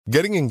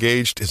Getting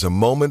engaged is a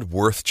moment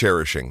worth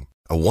cherishing.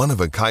 A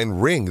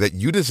one-of-a-kind ring that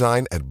you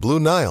design at Blue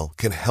Nile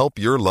can help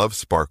your love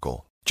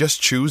sparkle. Just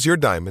choose your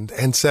diamond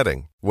and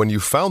setting. When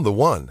you've found the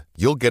one,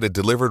 you'll get it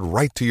delivered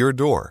right to your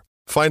door.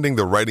 Finding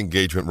the right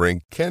engagement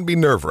ring can be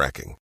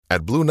nerve-wracking.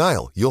 At Blue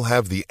Nile, you'll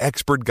have the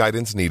expert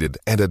guidance needed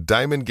and a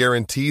diamond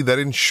guarantee that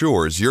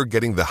ensures you're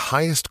getting the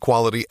highest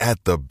quality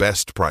at the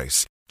best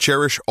price.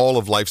 Cherish all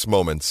of life's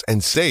moments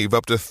and save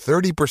up to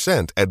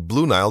 30% at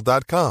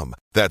BlueNile.com.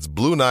 That's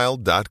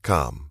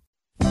BlueNile.com.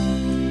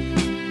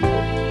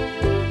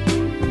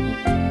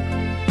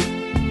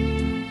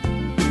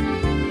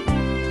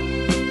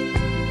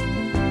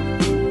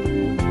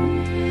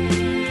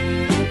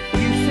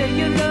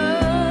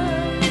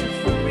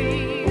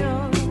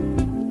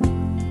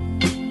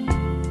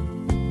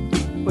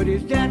 But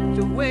is that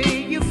the way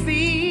you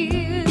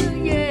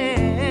feel?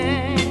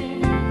 Yeah.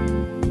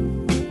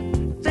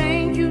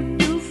 Things you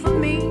do for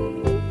me,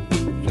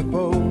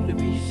 supposed to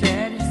be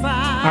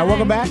satisfied. All right,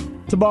 welcome back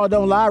to Ball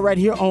Don't Lie right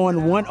here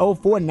on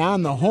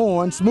 104.9 The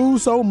Horn. Smooth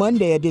Soul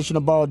Monday edition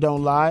of Ball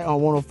Don't Lie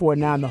on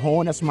 104.9 The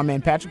Horn. That's where my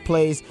man Patrick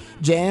plays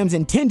jams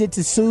intended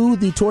to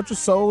soothe the tortured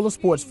soul of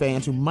sports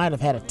fans who might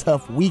have had a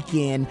tough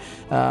weekend.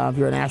 If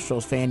you're an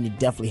Astros fan, you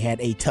definitely had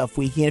a tough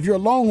weekend. If you're a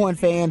Longhorn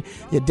fan,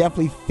 you're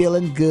definitely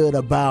feeling good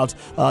about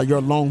your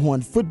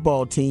Longhorn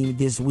football team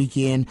this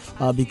weekend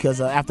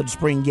because after the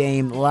spring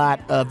game, a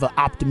lot of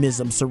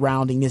optimism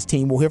surrounding this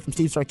team. We'll hear from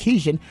Steve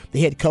Sarkisian,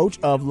 the head coach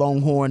of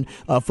Longhorn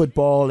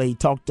football. He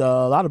talked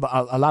a lot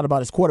about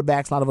his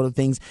quarterbacks, a lot of other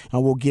things,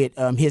 and we'll get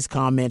his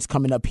comments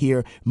coming up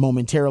here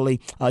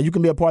momentarily. You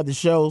can be a part of the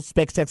show.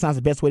 Specs Text Line's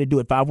the best way to do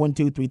it,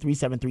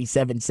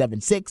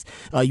 512-337-3776.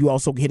 You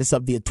also can hit us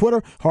up via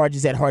Twitter. Harge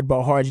is at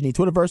Hardball Harge in the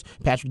Twitterverse.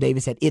 Patrick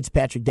Davis at It's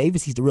Patrick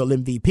Davis. He's the real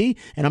MVP.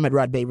 And I'm at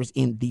Rod Babers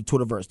in the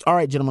Twitterverse. All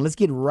right, gentlemen, let's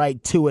get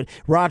right to it.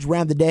 Raj,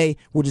 round the day,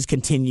 we'll just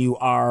continue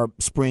our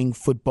spring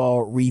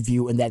football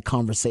review and that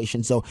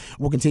conversation. So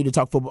we'll continue to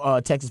talk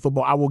football, Texas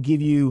football. I will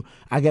give you,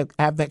 I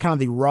have that kind of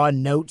the raw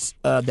notes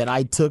that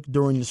I took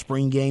during the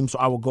spring game. So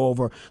I will go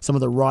over some of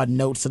the raw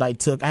notes that I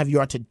took. I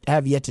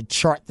have yet to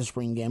chart the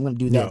spring game. I'm going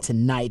to do that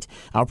tonight.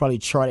 I'll probably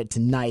chart it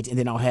tonight, and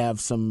then I'll have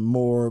some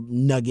more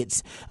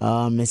nuggets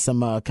and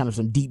some kind of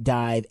some deep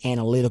dive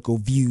analytical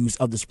views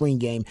of the spring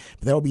game.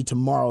 But that'll be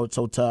tomorrow.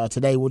 So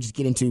today we'll just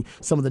get into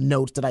some of the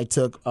notes that I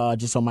took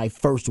just on my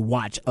first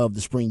watch of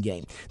the spring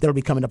game. That'll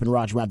be coming up in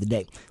Raj around the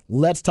day.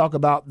 Let's talk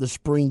about the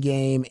spring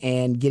game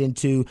and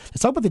let's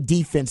talk about the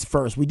defense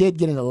first. We did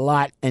get in a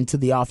lot into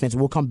the offense.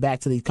 We'll come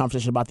back to the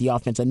conversation about the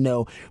offense. I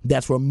know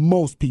that's where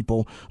most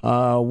people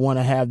want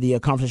to have the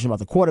conversation about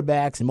the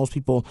quarterbacks, and most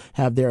people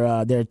have their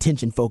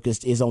attention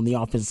focused is on the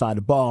offensive side of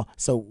the ball.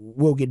 So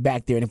we'll get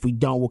back there, and if we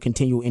don't, we'll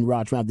continue in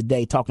Raj around the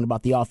day talking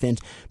about the offense.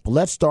 But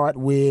let's start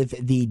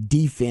with the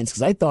defense,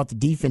 because I thought the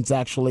defense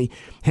actually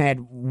had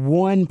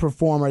one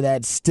performer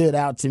that stood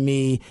out to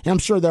me, and I'm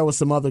sure there was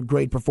some other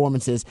great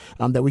performances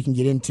that we can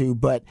get into,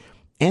 but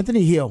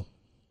Anthony Hill.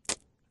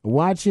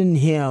 Watching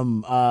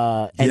him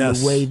and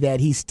the way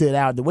that he stood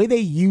out, the way they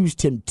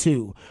used him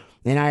too.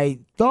 And I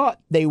thought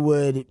they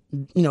would,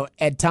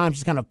 at times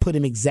just kind of put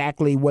him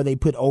exactly where they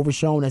put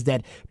Overshown as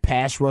that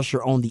pass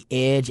rusher on the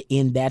edge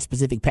in that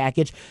specific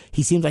package.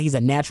 He seems like he's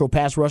a natural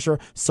pass rusher.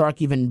 Sark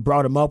even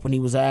brought him up when he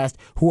was asked,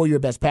 who are your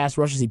best pass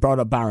rushers? He brought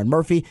up Byron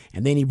Murphy,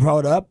 and then he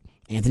brought up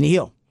Anthony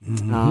Hill.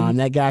 Mm-hmm.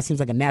 That guy seems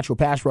like a natural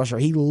pass rusher.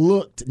 He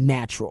looked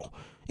natural.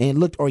 And it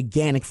looked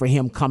organic for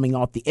him coming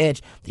off the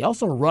edge. They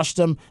also rushed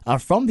him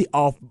from the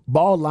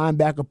off-ball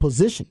linebacker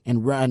position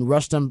and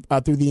rushed him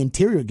through the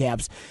interior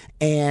gaps.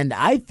 And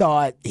I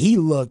thought he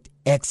looked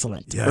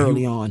excellent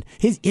early on.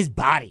 His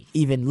body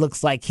even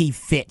looks like he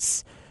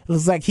fits. It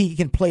looks like he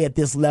can play at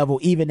this level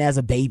even as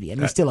a baby. And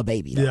he's still a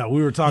baby. Yeah,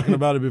 we were talking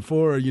about it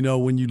before.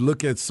 When you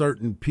look at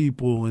certain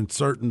people and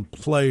certain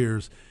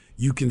players,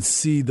 you can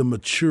see the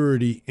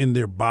maturity in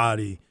their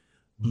body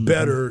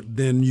better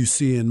than you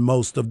see in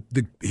most of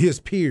his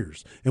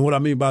peers. And what I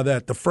mean by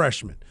that, the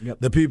freshmen,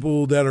 the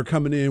people that are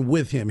coming in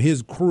with him,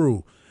 his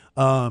crew.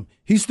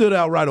 He stood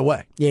out right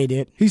away. Yeah, he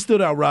did. He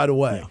stood out right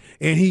away.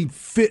 Yeah. And he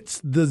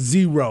fits the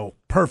zero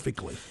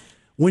perfectly.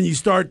 When you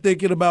start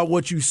thinking about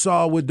what you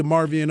saw with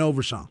DeMarvion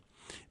Overshown,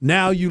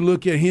 now you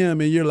look at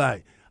him and you're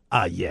like,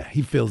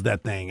 he fills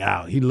that thing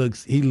out. He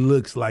looks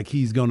like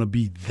he's going to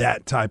be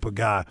that type of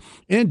guy.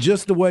 And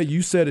just the way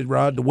you said it,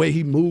 Rod, the way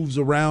he moves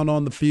around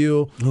on the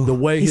field, the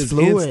way his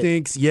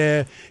instincts,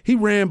 he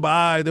ran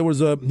by.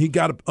 He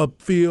got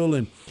upfield,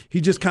 and he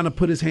just kind of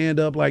put his hand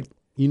up like,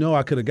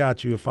 I could have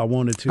got you if I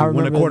wanted to.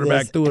 When the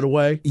quarterback threw it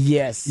away.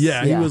 Yes.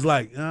 Yeah, he was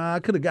like,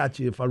 I could have got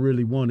you if I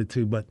really wanted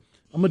to, but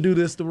I'm going to do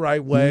this the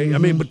right way.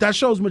 Mm-hmm. But that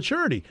shows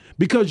maturity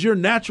because your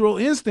natural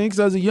instincts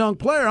as a young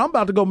player, I'm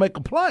about to go make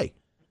a play.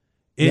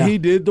 And he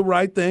did the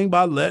right thing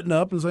by letting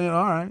up and saying,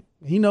 all right,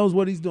 he knows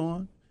what he's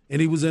doing,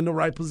 and he was in the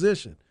right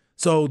position.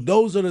 So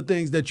those are the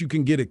things that you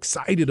can get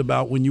excited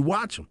about when you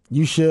watch him.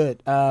 You should.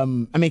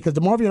 Because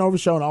DeMarvion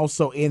Overshown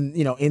also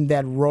in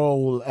that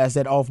role as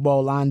that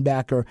off-ball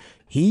linebacker,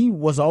 he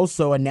was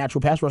also a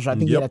natural pass rusher. I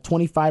think he had a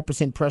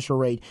 25% pressure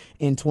rate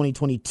in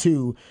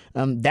 2022.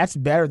 That's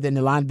better than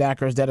the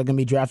linebackers that are going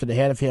to be drafted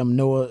ahead of him,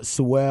 Noah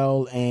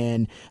Sewell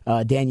and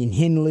Daniel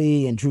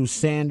Henley and Drew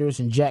Sanders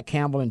and Jack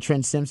Campbell and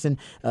Trent Simpson.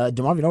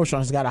 DeMarvion Overshown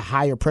has got a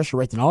higher pressure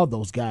rate than all of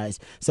those guys.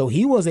 So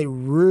he was a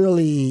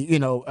really,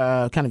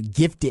 kind of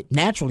gifted,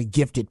 naturally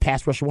gifted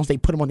pass rusher once they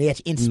put him on the edge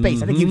in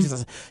space. I think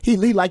he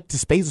liked to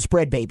space a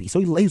spread baby. So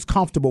he was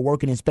comfortable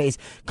working in space,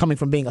 coming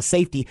from being a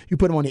safety. You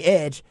put him on the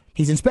edge,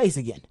 he's in space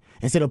again,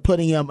 instead of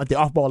putting him at the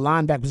off-ball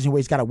linebacker position where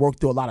he's got to work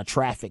through a lot of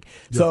traffic.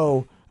 Yeah.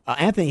 So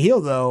Anthony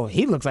Hill, though,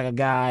 he looks like a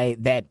guy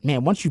that,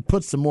 man, once you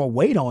put some more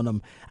weight on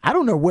him, I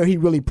don't know where he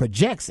really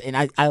projects. And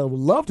I would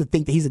love to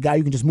think that he's a guy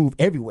you can just move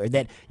everywhere,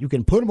 that you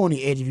can put him on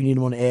the edge if you need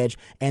him on the edge,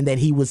 and that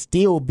he would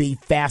still be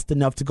fast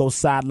enough to go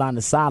sideline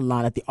to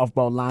sideline at the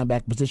off-ball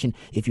linebacker position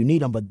if you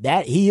need him. But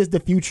that he is the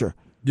future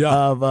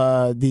of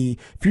the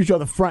future of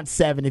the front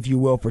seven, if you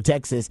will, for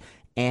Texas.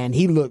 And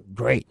he looked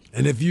great.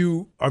 And if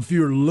you're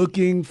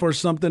looking for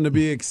something to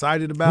be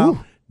excited about,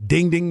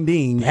 ding, ding,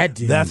 ding,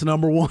 that's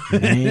number one.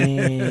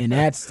 Man,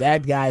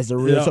 that guy's the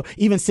real. So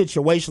even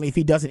situationally, if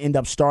he doesn't end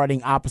up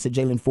starting opposite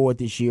Jalen Ford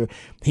this year,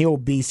 he'll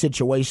be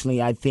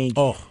situationally, I think,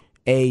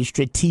 a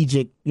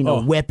strategic,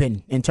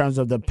 weapon in terms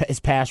of his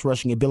pass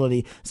rushing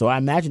ability. So I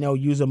imagine they'll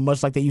use him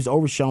much like they use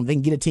Overshown. They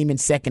can get a team in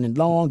second and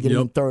long, get him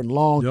in third and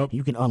long.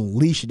 You can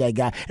unleash that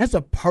guy. That's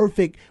a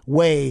perfect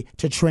way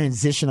to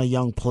transition a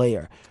young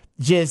player.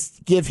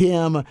 Just give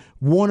him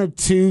one or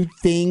two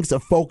things to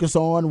focus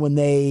on when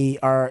they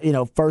are,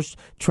 first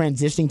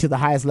transitioning to the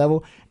highest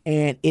level.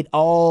 And it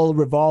all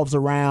revolves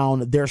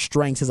around their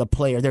strengths as a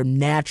player, their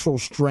natural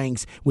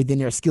strengths within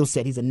their skill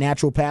set. He's a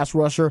natural pass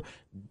rusher.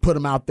 Put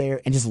him out there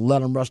and just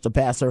let him rush the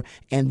passer,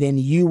 and then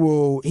he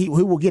will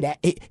get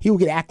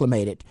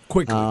acclimated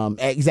quickly.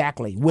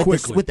 Exactly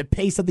with the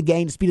pace of the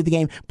game, the speed of the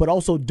game, but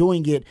also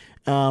doing it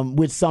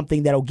with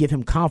something that'll give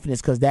him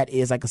confidence, because that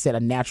is, like I said, a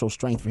natural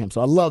strength for him.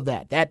 So I love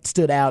that. That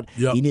stood out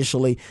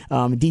initially.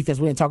 Defense,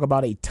 we didn't talk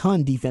about a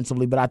ton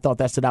defensively, but I thought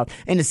that stood out.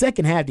 In the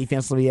second half,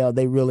 defensively,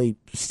 they really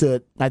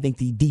stood. I think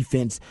the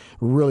defense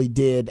really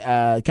did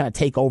kind of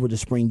take over the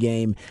spring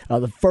game.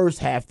 The first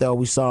half, though,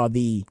 we saw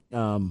the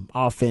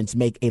offense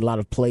make a lot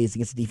of plays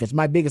against the defense.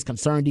 My biggest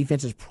concern,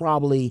 defense, is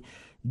probably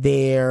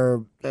they're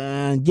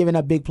giving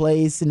up big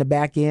plays in the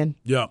back end.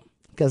 Yeah.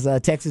 Because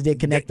Texas did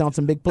connect on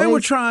some big plays. They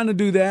were trying to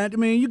do that. I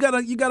mean, you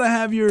gotta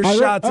have your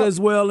shots as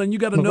well, and you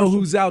gotta know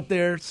who's out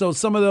there. So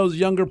some of those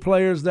younger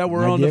players that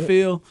were on the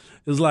field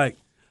is like,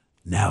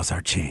 now's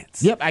our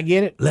chance. Yep, I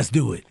get it. Let's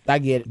do it. I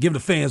get it. Give the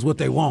fans what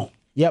they want.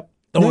 Yep.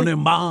 Throwing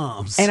them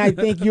bombs. And I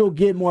think you'll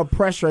get more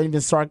pressure. Even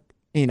Sark,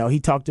 he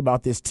talked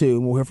about this too,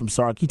 and we'll hear from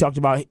Sark. He talked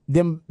about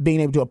them being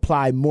able to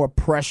apply more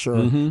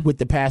pressure with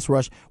the pass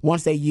rush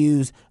once they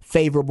use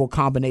favorable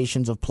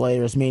combinations of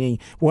players, meaning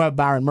we'll have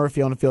Byron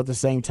Murphy on the field at the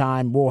same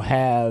time. We'll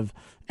have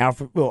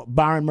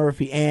Byron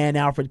Murphy and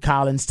Alfred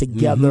Collins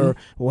together.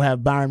 We'll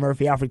have Byron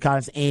Murphy, Alfred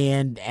Collins,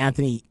 and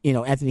Anthony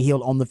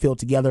Hill on the field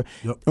together.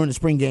 During the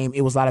spring game,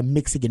 it was a lot of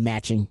mixing and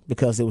matching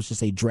because it was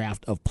just a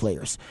draft of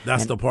players.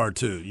 That's the part,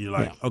 too. You're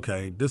like,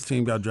 okay, this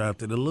team got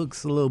drafted. It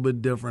looks a little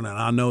bit different, and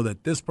I know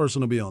that this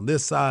person will be on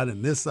this side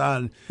and this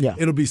side. Yeah.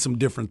 It'll be some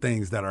different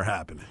things that are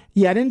happening.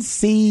 Yeah, I didn't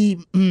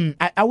see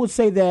I would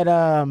say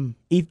that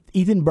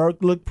Ethan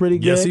Burke looked pretty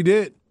good. Yes, he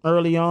did.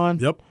 Early on.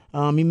 Yep.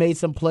 He made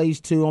some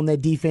plays, too, on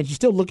that defense. You're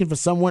still looking for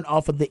someone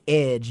off of the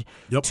edge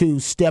to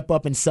step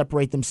up and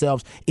separate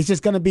themselves. It's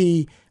just going to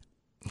be,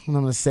 I'm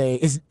going to say,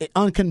 it's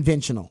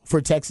unconventional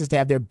for Texas to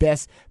have their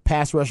best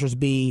pass rushers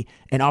be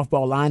an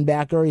off-ball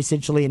linebacker,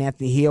 essentially, in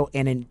Anthony Hill,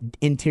 and an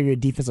interior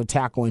defensive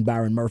tackle in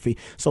Byron Murphy.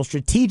 So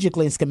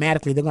strategically and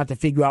schematically, they're going to have to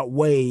figure out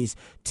ways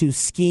to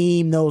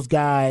scheme those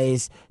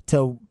guys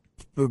to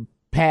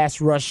pass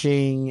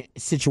rushing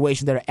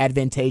situations that are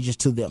advantageous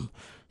to them.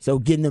 So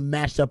getting them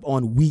matched up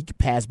on weak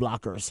pass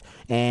blockers.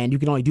 And you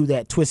can only do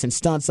that twists and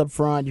stunts up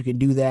front. You can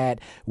do that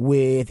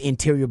with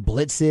interior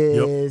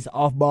blitzes,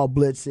 off-ball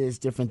blitzes,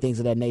 different things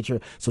of that nature.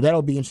 So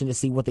that'll be interesting to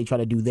see what they try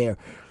to do there.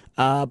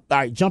 All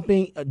right,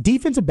 jumping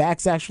defensive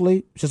backs,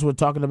 actually. Just we're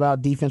talking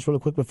about defense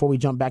really quick before we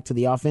jump back to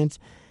the offense.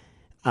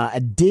 I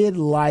did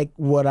like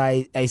what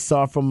I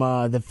saw from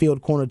the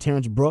field corner,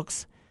 Terrence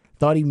Brooks.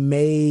 Thought he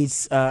made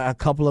a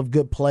couple of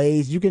good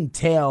plays. You can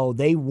tell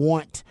they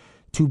want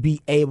to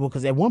be able,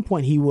 because at one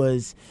point he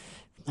was,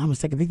 I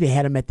think they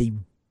had him at the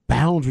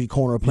boundary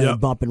corner playing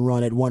bump and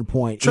run at one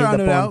point. Trying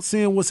it out,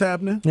 seeing what's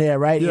happening. Yeah,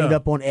 right. Yeah. Ended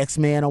up on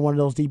X-Man on one of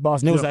those deep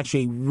balls. And it was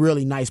actually a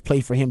really nice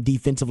play for him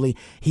defensively.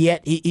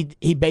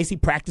 He basically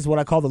practiced what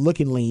I call the look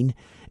and lean.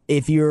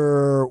 If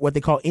you're what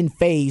they call in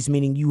phase,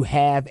 meaning you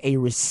have a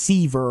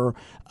receiver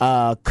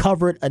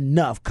covered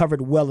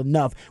well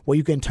enough where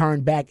you can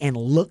turn back and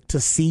look to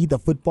see the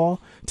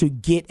football to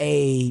get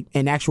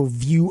an actual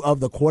view of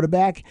the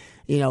quarterback,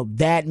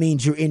 that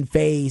means you're in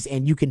phase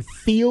and you can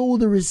feel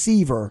the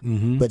receiver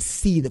but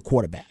see the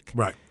quarterback.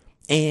 Right.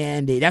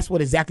 And that's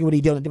exactly what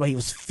he did. He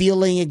was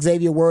feeling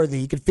Xavier Worthy.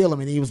 He could feel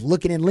him, and he was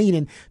looking and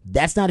leaning.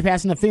 That's not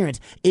pass interference.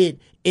 It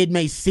it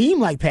may seem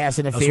like pass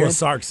interference. That's what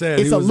Sark said.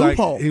 It's a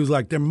loophole. He was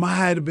like, there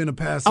might have been a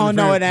pass Oh, interference.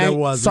 no, it ain't. There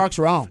wasn't. Sark's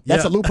wrong.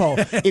 That's a loophole.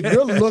 If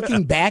you're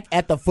looking back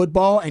at the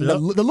football, and the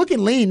look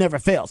and lean never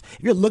fails.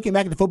 If you're looking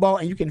back at the football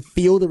and you can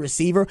feel the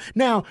receiver,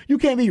 now you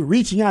can't be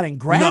reaching out and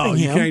grabbing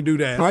him. No, you can't do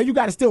that. All right, you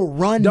got to still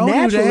run Don't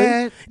naturally.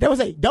 do that. Was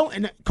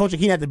and Coach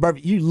Akeem had the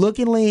burp. You look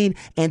and lean,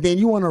 and then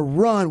you want to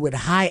run with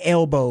high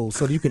elbows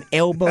so that you can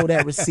elbow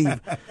that receiver.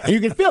 And you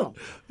can feel him.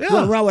 Yeah. You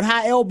want to run with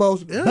high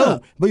elbows,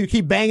 boom. But you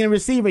keep banging the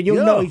receiver, and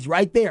you'll know he's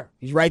right there.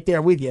 He's right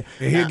there with you.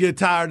 And he'll get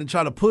tired and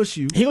try to push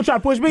you. He'll try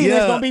to push me.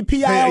 That's going to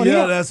be PI on him.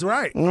 Yeah, that's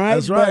right. All right?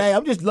 That's right.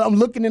 But hey, I'm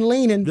looking and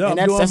leaning. Yeah, and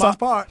I'm doing my all-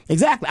 part.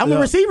 Exactly. I'm the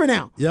receiver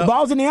now. Yeah. The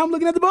ball's in there. I'm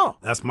looking at the ball.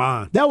 That's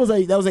mine. That was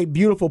a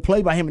beautiful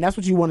play by him, and that's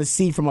what you want to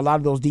see from a lot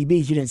of those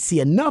DBs. You didn't see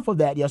enough of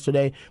that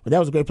yesterday, but that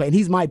was a great play. And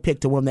he's my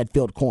pick to win that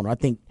field corner. I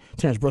think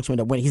Terrence Brooks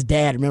ended up winning. His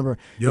dad, remember,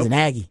 was an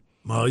Aggie.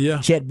 Oh, yeah.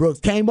 Chet Brooks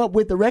came up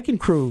with the Wrecking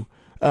Crew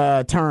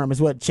term,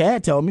 is what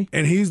Chad told me.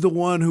 And he's the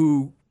one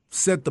who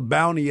set the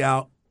bounty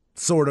out,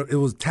 sort of. It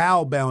was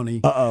towel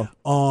bounty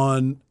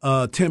on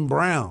Tim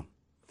Brown.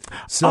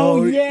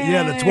 So, the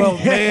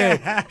 12th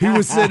man, he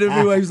was sitting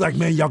everywhere. He was like,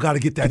 man, y'all got to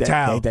get that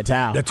towel. Get that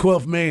towel. That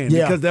 12th man.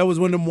 Because that was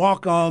when them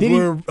walk-ons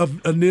were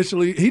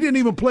initially. He didn't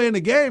even play in the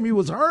game. He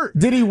was hurt.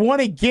 Did he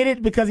want to get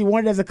it because he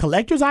wanted it as a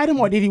collector's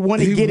item, or did he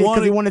want to get it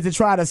because he wanted to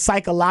try to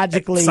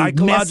psychologically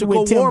mess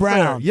with Tim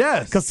Brown?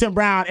 Yes. Because Tim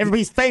Brown,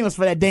 everybody's famous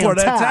for that damn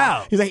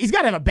towel. He's like, he's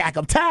got to have a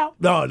backup towel.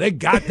 No, they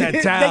got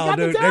that towel,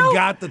 dude. They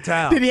got the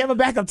towel. Did he have a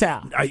backup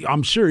towel?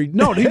 I'm sure. He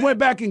went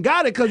back and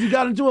got it because he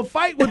got into a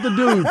fight with the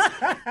dude.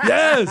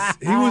 Yes.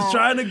 He was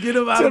trying to get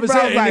him out of his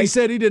head. And he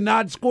said he did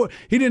not score.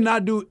 He did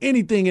not do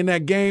anything in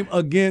that game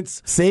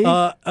against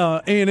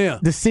A&M.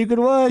 The secret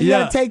was you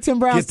got to take Tim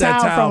Brown's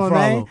towel from him,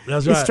 man.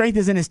 That's right. His strength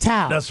is in his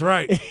towel. That's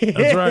right.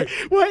 That's right.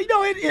 Well,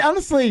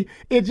 honestly,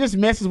 it just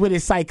messes with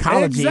his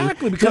psychology.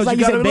 Exactly, because just like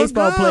you he's a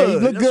baseball player. He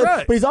looked good.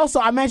 Right. But he's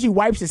also, I imagine he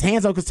wipes his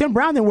hands off because Tim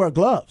Brown didn't wear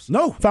gloves.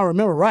 No. If I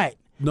remember right.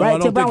 No, I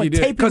don't think he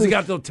did. Because he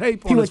got the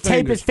tape on his fingers. He would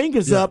tape his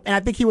fingers up, and I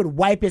think he would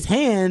wipe his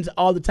hands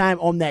all the time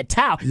on that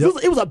towel. Yep.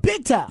 It was a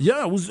big towel.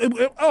 Yeah, it was one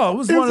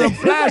of them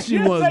flashy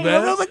ones, man.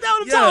 I was like,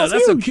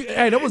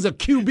 that was a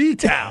QB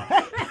towel.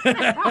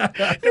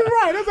 You're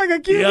right. That's like a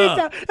QB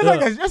towel.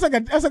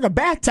 That's like a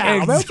bath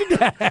towel.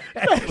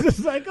 It's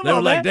like, come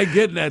on, man. They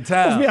getting that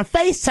towel. It's be a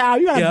face towel.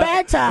 You got a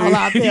bad towel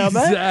out there,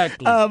 man.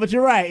 Exactly. But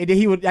you're right.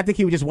 And I think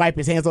he would just wipe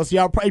his hands off.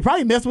 So he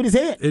probably messed with his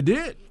head. It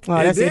did. Oh,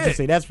 that's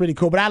interesting. That's pretty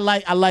cool. But I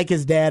like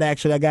his dad.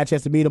 Actually, I got a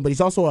chance to meet him. But he's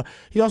also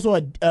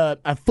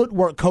a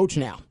footwork coach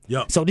now.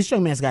 Yep. So this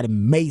young man's got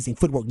amazing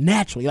footwork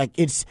naturally. Like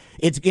it's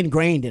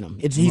ingrained in him.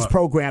 He's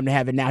programmed to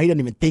have it now. He doesn't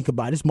even think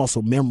about it. It's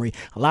muscle memory.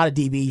 A lot of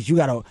DBs, you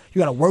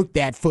gotta work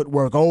that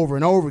footwork over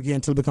and over again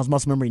until it becomes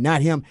muscle memory.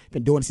 Not him.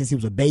 Been doing it since he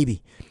was a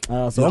baby.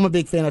 I'm a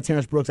big fan of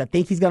Terrence Brooks. I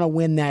think he's gonna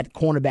win that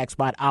cornerback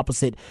spot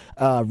opposite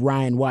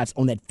Ryan Watts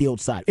on that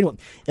field side. Anyway,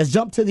 let's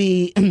jump to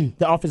the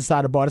offensive side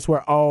of the ball. That's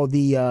where all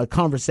the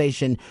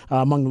conversation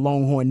among the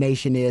Longhorn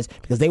Nation is,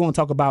 because they want to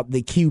talk about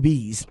the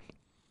QBs,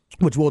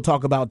 which we'll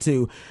talk about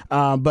too.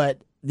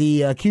 But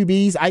the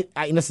QBs,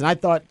 I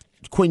thought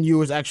Quinn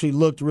Ewers actually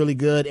looked really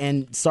good,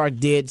 and Sark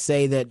did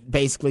say that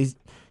basically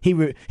he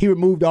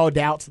removed all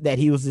doubts that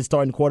he was the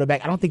starting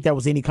quarterback. I don't think there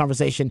was any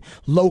conversation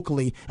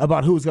locally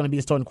about who was going to be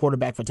the starting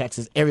quarterback for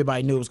Texas.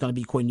 Everybody knew it was going to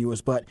be Quinn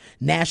Ewers, but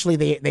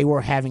nationally they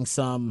were having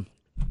some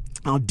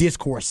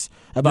discourse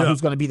about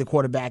who's going to be the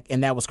quarterback,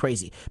 and that was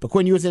crazy. But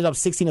Quinn Ewers ended up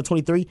 16 of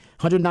 23,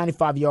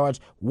 195 yards,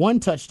 1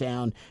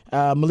 touchdown.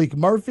 Malik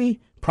Murphy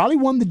probably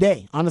won the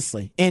day,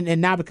 honestly. And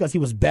not because he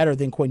was better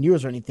than Quinn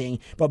Ewers or anything,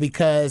 but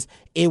because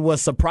it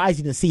was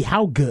surprising to see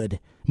how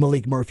good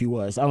Malik Murphy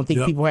was. I don't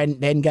think people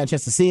hadn't got a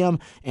chance to see him,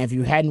 and if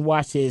you hadn't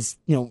watched his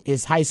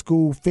high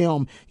school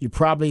film, you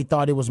probably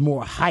thought it was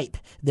more hype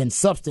than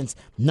substance.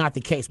 Not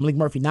the case. Malik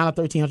Murphy, 9 of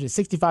 13,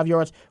 165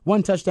 yards,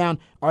 1 touchdown.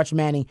 Arch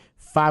Manning,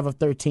 5 of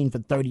 13 for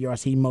 30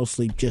 yards. He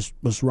mostly just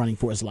was running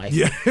for his life.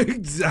 Yeah,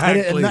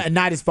 exactly.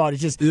 Not his fault.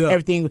 It's just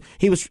everything.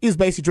 He was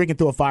basically drinking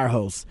through a fire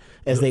hose,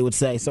 as they would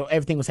say. So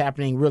everything was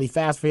happening really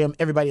fast for him.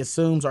 Everybody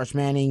assumes Arch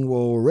Manning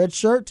will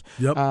redshirt.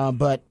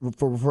 But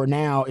for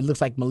now, it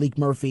looks like Malik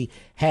Murphy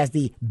has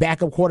the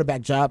backup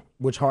quarterback job,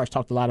 which Harsh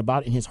talked a lot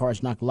about in his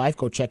Harsh Knock Life.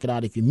 Go check it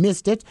out if you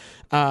missed it.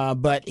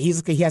 But he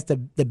has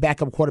the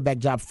backup quarterback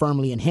job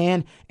firmly in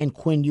hand, and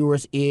Quinn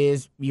Ewers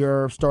is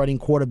your starting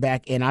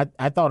quarterback. And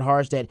I thought,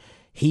 Harsh, that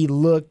he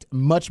looked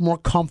much more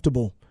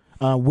comfortable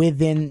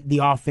within the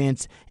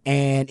offense,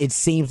 and it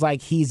seems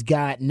like he's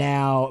got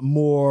now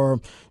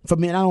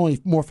not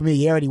only more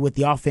familiarity with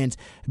the offense,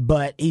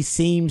 but he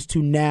seems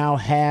to now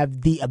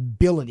have the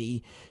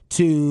ability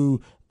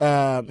to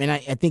and I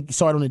think he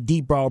saw it on a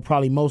deep ball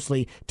probably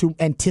mostly, to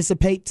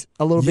anticipate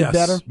a little bit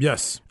better.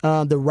 Yes.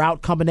 The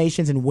route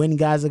combinations and when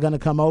guys are going to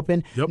come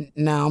open. Yep.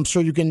 Now, I'm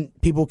sure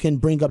people can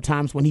bring up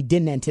times when he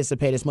didn't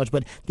anticipate as much,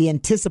 but the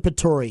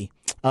anticipatory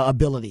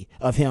ability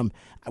of him,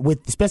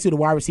 with especially the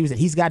wide receivers that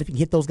he's got. If he can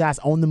hit those guys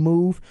on the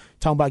move,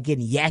 talking about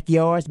getting yak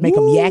yards, make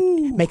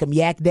them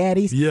yak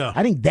daddies. Yeah.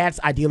 I think that's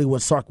ideally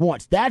what Sark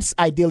wants. That's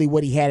ideally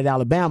what he had at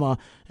Alabama,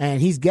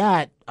 and he's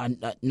got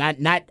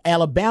not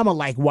Alabama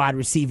like wide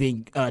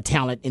receiving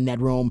talent in that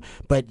room,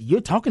 but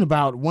you're talking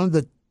about one of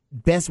the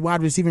best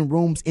wide receiving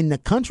rooms in the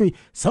country.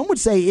 Some would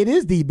say it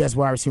is the best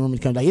wide receiving room in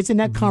the country. It's in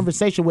that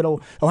conversation with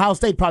Ohio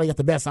State. Probably got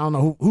the best. I don't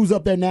know who's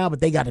up there now, but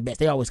they got the best.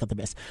 They always got the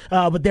best.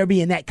 But they're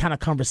being that kind of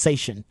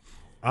conversation.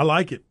 I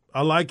like it.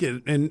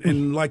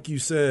 And like you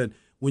said,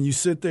 when you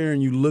sit there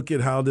and you look at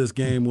how this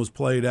game was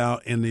played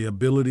out and the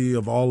ability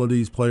of all of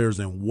these players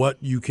and what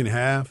you can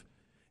have,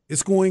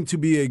 it's going to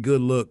be a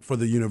good look for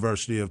the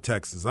University of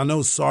Texas. I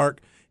know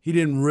Sark, he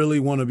didn't really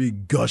want to be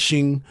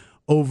gushing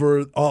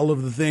over all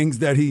of the things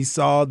that he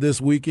saw this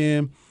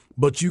weekend,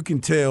 but you can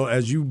tell,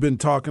 as you've been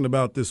talking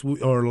about this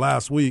or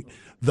last week,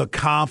 the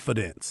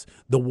confidence,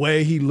 the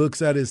way he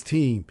looks at his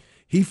team.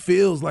 He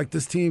feels like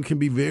this team can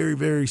be very,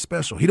 very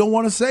special. He don't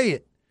want to say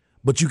it,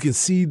 but you can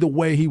see the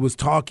way he was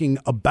talking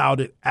about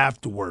it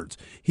afterwards.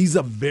 He's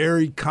a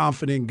very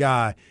confident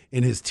guy,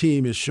 and his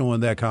team is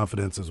showing that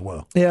confidence as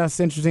well. Yeah, it's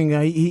interesting.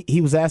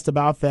 He was asked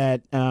about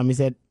that. He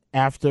said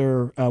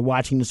after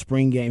watching the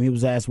spring game, he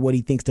was asked what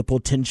he thinks the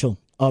potential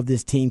of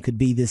this team could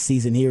be this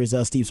season. Here is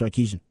Steve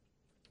Sarkisian.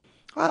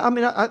 I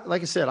mean,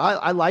 like I said,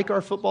 I like our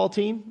football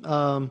team.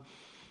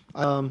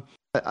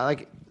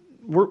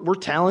 We're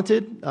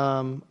talented.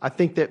 I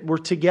think that we're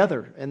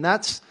together, and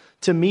that's,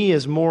 to me,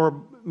 is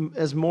more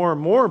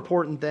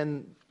important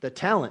than the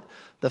talent.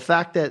 The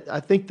fact that I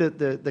think that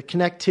the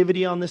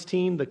connectivity on this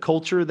team, the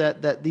culture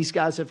that these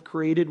guys have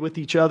created with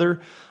each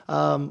other,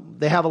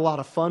 they have a lot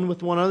of fun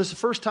with one another. It's the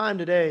first time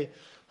today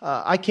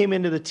I came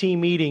into the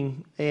team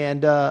meeting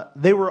and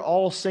they were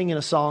all singing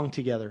a song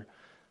together.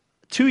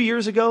 2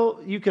 years ago,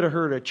 you could have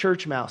heard a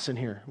church mouse in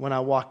here when I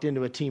walked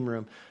into a team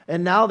room.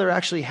 And now they're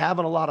actually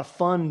having a lot of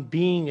fun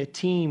being a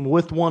team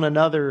with one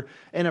another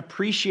and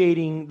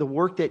appreciating the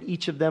work that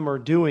each of them are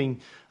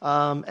doing.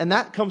 And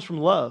that comes from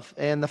love.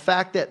 And the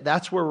fact that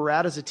that's where we're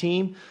at as a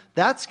team,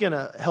 that's going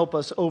to help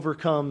us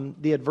overcome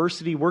the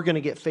adversity we're going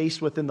to get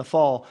faced with in the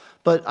fall.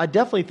 But I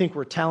definitely think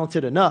we're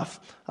talented enough.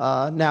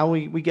 Now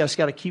we just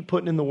got to keep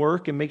putting in the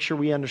work and make sure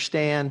we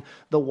understand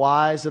the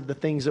whys of the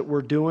things that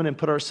we're doing and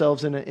put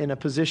ourselves in a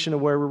position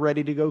of where we're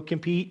ready to go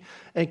compete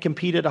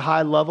at a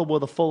high level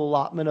with a full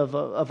allotment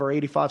of our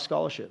 85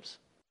 scholarships.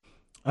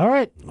 All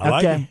right.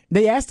 Like okay.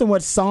 They asked him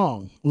what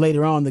song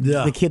later on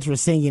the kids were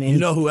singing. And you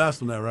know who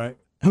asked him that, right?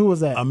 Who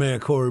was that? Our man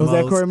Corey Mose.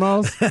 Was that Corey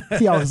Mose?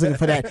 He always looking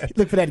for that.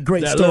 Look for that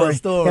great story.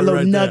 That little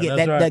right nugget.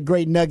 There. That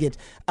great nugget.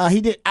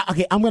 He did.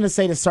 Okay, I'm going to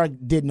say that Sark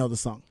did know the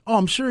song. Oh,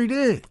 I'm sure he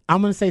did.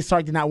 I'm going to say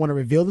Sark did not want to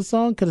reveal the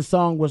song because the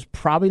song was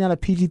probably not a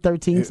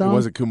PG-13 song.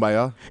 Was it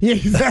Kumbaya? Yeah,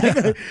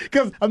 exactly.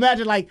 Because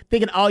imagine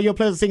thinking all your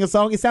players sing a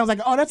song. It sounds like,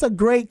 oh, that's a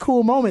great,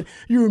 cool moment.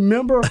 You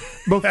remember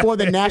before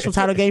the national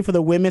title game, for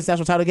the women's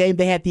national title game,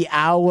 they had the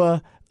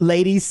Iowa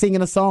ladies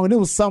singing a song, and it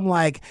was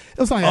like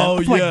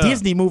a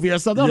Disney movie or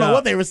something. I don't know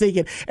what they were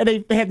singing. And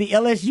they had the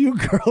LSU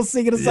girls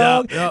singing a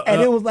song,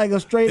 and it was like a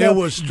straight up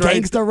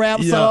gangster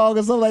rap song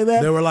or something like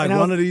that. They were like,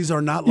 one of these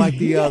are not like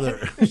the other.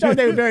 Sure,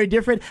 they were very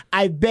different.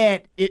 I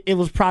bet it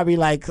was probably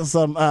like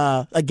some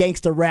a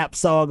gangster rap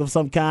song of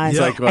some kind.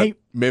 It's like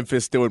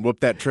Memphis doing Whoop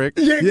That Trick.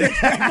 Yeah,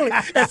 exactly.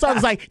 That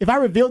song's like, if I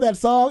reveal that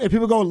song and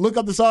people go look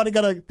up the song,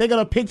 they're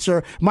gonna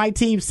picture my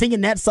team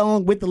singing that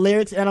song with the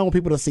lyrics, and I don't want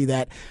people to see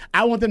that.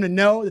 I want them to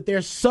know that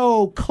they're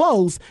so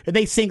close that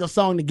they sing a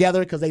song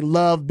together because they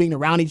love being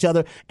around each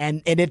other,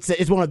 and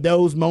it's one of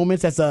those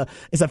moments it's a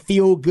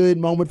feel good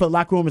moment for the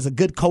locker room. It's a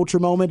good culture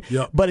moment.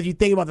 Yep. But if you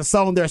think about the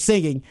song they're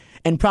singing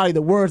and probably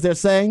the words they're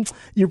saying,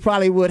 you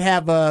probably would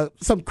have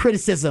some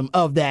criticism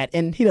of that,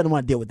 and he doesn't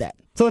want to deal with that.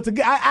 So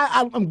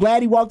I'm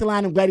glad he walked the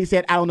line. I'm glad he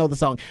said, I don't know the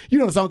song. You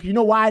know the song. You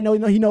know why I know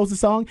he knows the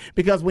song?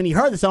 Because when he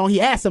heard the song,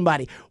 he asked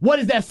somebody, what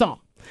is that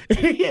song?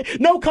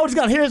 No coach is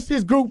going to hear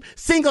his group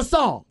sing a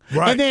song.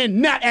 Right. And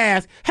then not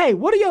ask, hey,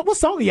 what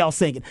song are y'all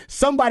singing?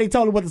 Somebody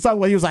told him what the song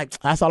was. He was like,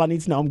 that's all I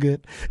need to know. I'm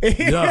good.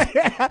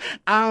 Yeah.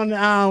 I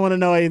don't want to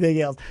know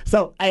anything else.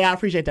 So, hey, I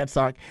appreciate that,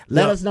 Sark.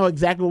 Let us know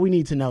exactly what we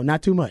need to know.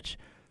 Not too much.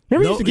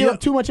 Remember, he used to give up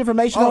too much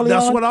information early on?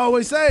 That's what I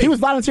always say. He was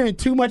volunteering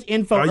too much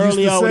info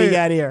early on when he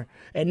got here.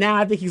 And now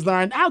I think he's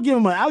learned. I'm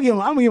gonna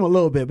give him a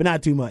little bit, but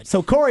not too much.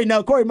 So Corey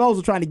Mose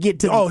was trying to get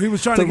to he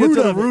was trying to get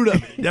to the root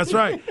of it. That's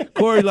right.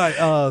 Corey, do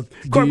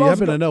you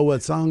happen to know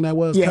what song that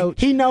was,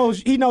 Coach? He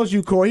knows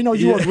you, Corey. He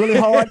knows you work really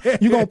hard.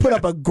 You're gonna put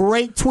up a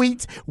great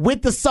tweet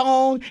with the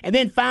song and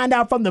then find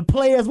out from the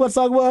players what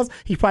song it was.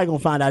 He's probably gonna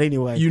find out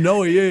anyway. You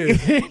know he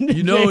is. He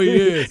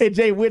is. And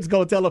Jay Witt's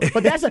gonna tell him.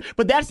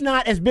 But that's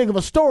not as big of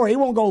a story. It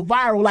won't go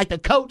viral like the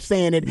coach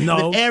saying it.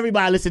 No.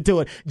 Everybody listen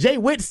to it. Jay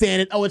Witt saying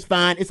it, oh, it's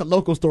fine. It's a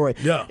local story.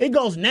 Yeah. It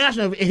goes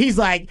national. And he's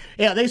like,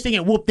 yeah, they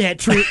singing "Whoop That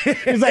Trick."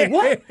 He's like,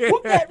 what?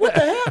 Whoop that? What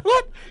the hell?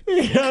 What?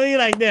 You know, he's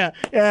like,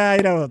 yeah,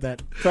 you know about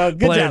that. So good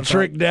Playing job,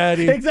 Trick Sark.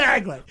 Daddy.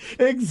 Exactly.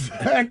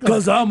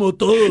 Because I'm a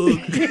thug.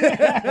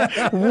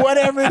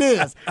 Whatever it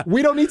is,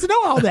 we don't need to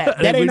know all that.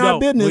 That ain't our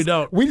business. We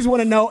don't. We just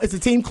want to know, is the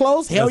team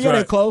close? Hell That's yeah, right.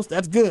 they're close.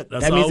 That's good.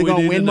 That's that means all they're we going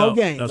to need win to more know.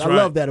 games. That's I right.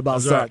 love that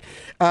about That's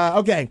Sark.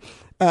 Okay.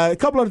 A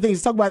couple other things.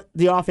 Let's talk about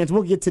the offense.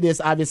 We'll get to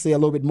this, obviously, a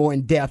little bit more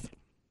in depth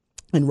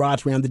in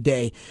Raj Around the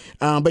Day.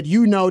 But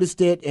you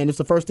noticed it, and it's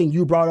the first thing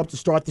you brought up to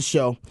start the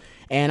show.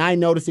 And I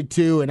noticed it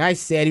too, and I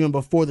said even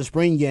before the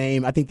spring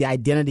game, I think the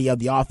identity of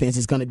the offense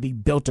is going to be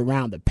built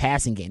around the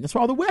passing game. That's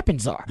where all the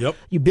weapons are. Yep.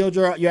 You build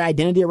your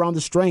identity around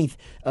the strength.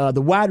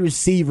 The wide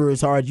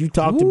receivers, Hard, you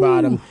talked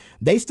about them.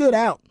 They stood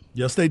out.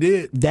 Yes, they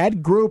did.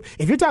 That group,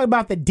 if you're talking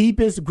about the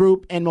deepest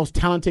group and most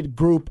talented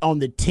group on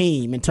the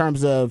team in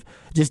terms of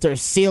just their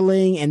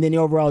ceiling and then the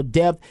overall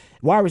depth,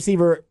 wide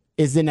receiver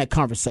is in that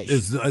conversation.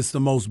 It's the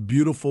most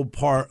beautiful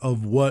part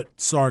of what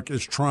Sark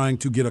is trying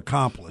to get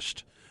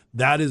accomplished.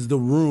 That is the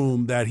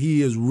room that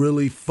he is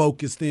really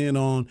focused in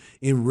on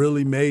and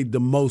really made the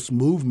most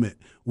movement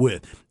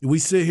with. We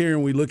sit here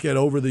and we look at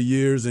over the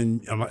years,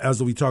 and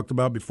as we talked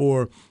about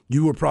before,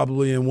 you were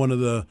probably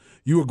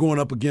you were going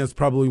up against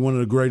probably one of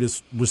the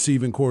greatest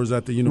receiving corps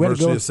at the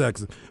University of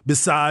Texas,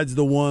 besides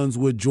the ones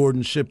with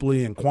Jordan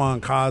Shipley and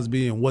Quan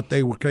Cosby and what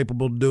they were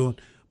capable of doing.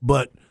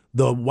 But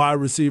the wide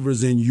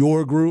receivers in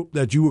your group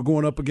that you were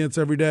going up against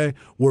every day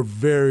were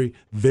very,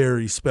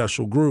 very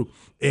special group.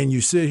 And you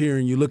sit here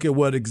and you look at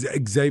what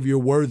Xavier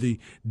Worthy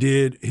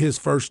did his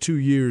first 2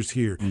 years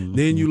here. Mm-hmm.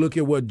 Then you look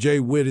at what Jay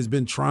Witt has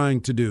been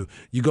trying to do.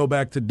 You go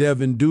back to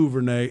Devin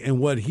Duvernay and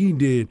what he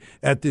did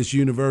at this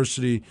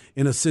university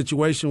in a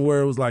situation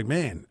where it was like,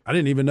 man, I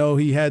didn't even know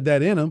he had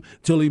that in him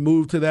till he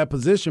moved to that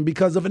position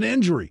because of an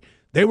injury.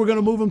 They were going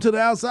to move him to the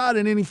outside,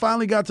 and then he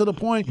finally got to the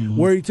point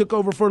where he took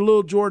over for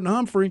little Jordan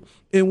Humphrey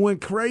and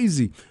went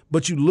crazy.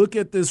 But you look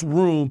at this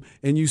room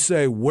and you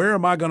say, where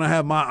am I going to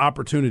have my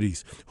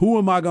opportunities? Who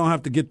am I going to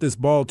have to get this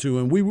ball to?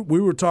 And we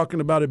were talking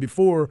about it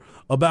before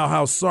about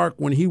how Sark,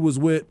 when he was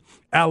with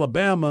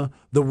Alabama,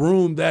 the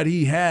room that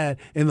he had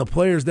and the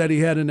players that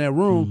he had in that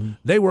room,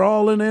 they were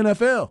all in the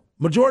NFL.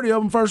 Majority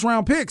of them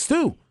first-round picks,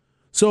 too.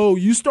 So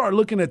you start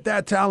looking at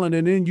that talent,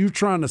 and then you're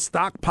trying to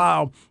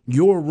stockpile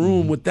your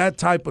room with that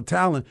type of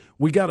talent.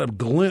 We got a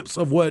glimpse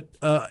of what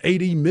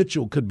A.D.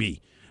 Mitchell could be.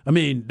 I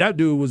mean, that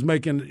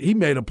dude he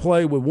made a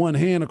play with one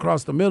hand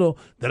across the middle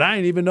that I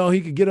didn't even know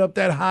he could get up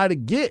that high to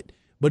get,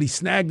 but he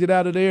snagged it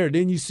out of there.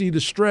 Then you see the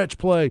stretch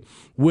play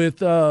with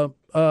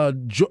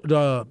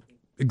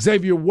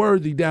Xavier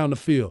Worthy down the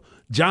field.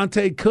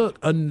 Jonte Cook,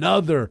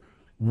 another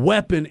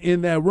weapon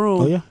in that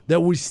room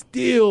that we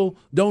still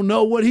don't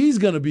know what he's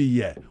going to be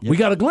yet. We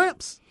got a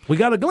glimpse.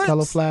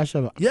 Color flash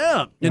of it.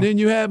 Yeah. And then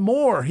you had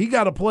Moore. He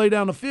got a play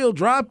down the field,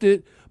 dropped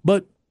it,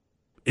 but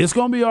it's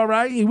going to be all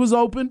right. He was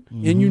open,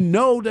 and you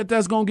know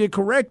that's going to get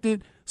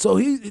corrected. So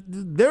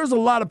there's a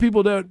lot of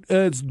people that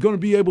is going to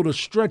be able to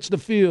stretch the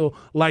field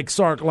like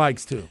Sark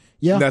likes to.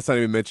 Yeah. That's not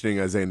even mentioning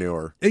Isaiah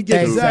Neyor.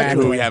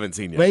 Exactly. Who we haven't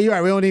seen yet. Well, you're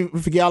right. We don't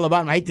even forget all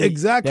about him.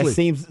 Exactly. That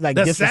seems like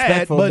That's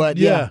disrespectful, sad, but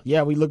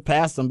yeah, we look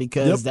past them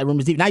because that room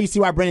is deep. Now you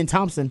see why Brennan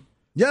Thompson.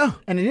 Yeah.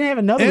 And they didn't have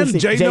another And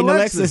receiver, Jaden Jaden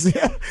Alexis.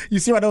 Alexis. You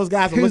see why those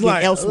guys are He's looking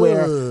like,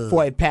 elsewhere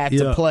for a path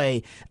to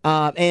play.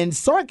 And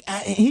Sark,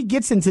 he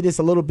gets into this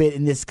a little bit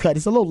in this cut.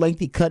 It's a little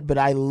lengthy cut, but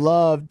I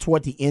love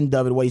toward the end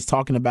of it what he's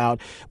talking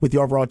about with the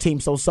overall team.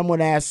 So someone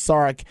asked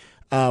Sark,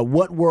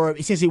 what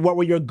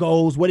were your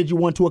goals? What did you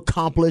want to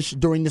accomplish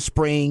during the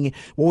spring?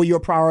 What were your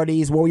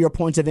priorities? What were your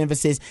points of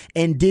emphasis?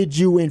 And did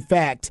you, in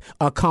fact,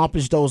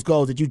 accomplish those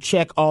goals? Did you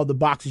check all the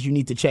boxes you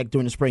need to check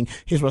during the spring?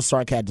 Here's what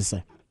Sark had to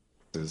say.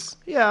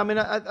 Yeah, I mean,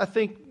 I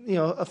think,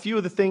 a few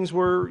of the things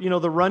were,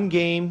 the run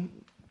game,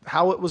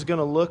 how it was going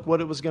to look,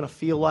 what it was going to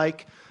feel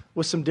like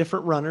with some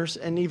different runners.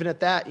 And even at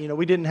that,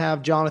 we didn't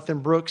have Jonathan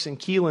Brooks and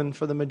Keelan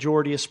for the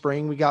majority of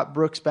spring. We got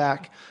Brooks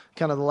back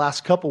kind of the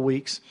last couple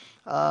weeks.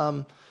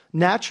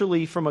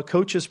 Naturally, from a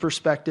coach's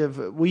perspective,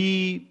 I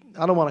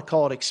don't want to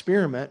call it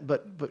experiment,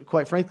 but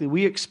quite frankly,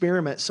 we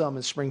experiment some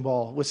in spring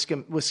ball with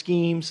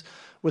schemes,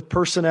 with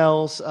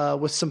personnels,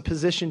 with some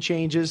position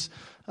changes.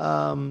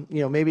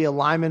 Maybe a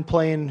lineman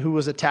playing who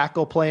was a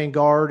tackle playing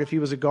guard. If he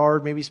was a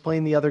guard, maybe he's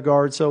playing the other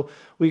guard. So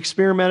we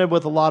experimented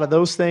with a lot of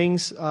those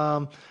things.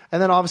 And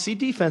then obviously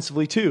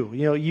defensively too.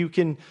 You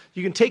can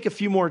take a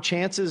few more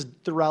chances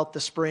throughout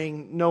the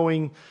spring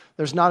knowing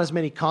there's not as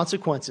many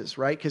consequences,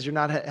 right? Because you're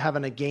not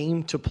having a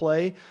game to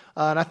play.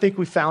 And I think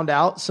we found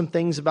out some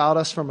things about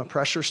us from a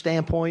pressure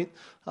standpoint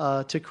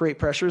to create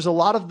pressures. A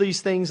lot of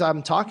these things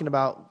I'm talking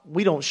about,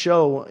 we don't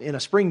show in a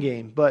spring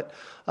game. But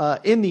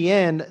in the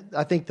end,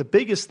 I think the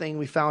biggest thing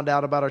we found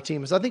out about our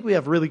team is I think we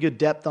have really good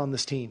depth on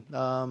this team.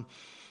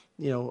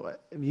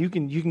 You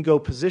can go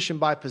position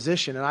by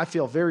position, and I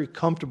feel very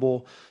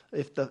comfortable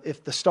if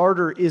the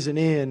starter isn't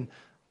in,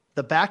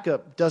 the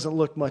backup doesn't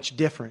look much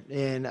different.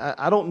 And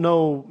I don't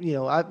know,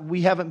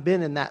 we haven't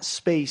been in that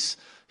space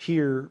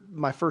here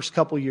my first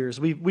couple years.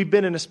 We've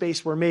been in a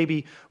space where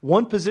maybe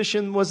one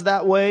position was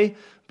that way,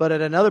 but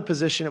at another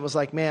position it was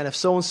like, man, if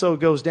so-and-so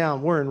goes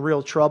down, we're in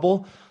real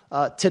trouble.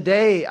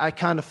 Today, I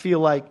kind of feel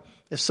like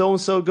if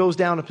so-and-so goes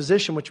down a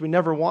position, which we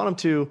never want them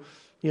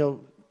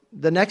to,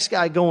 the next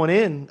guy going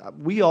in,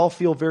 we all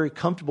feel very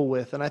comfortable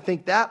with. And I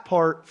think that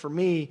part for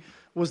me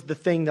was the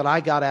thing that I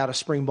got out of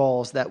spring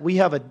ball, is that we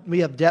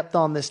have depth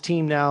on this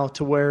team now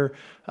to where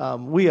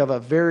we have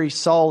a very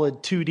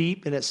solid 2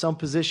 deep, and at some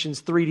positions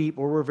 3 deep,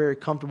 where we're very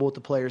comfortable with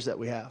the players that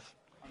we have.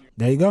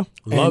 There you go.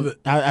 Love it.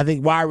 I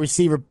think wide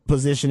receiver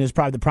position is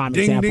probably the prime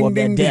Ding, example of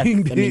that ding, depth.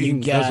 ding, I mean, you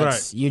ding. guys,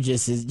 That's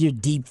right. you're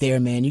deep there,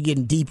 man. You're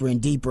getting deeper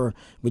and deeper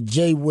with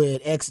Jay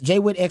Witt,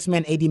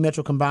 X-Men, AD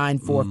Metro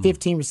combined for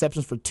 15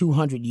 receptions for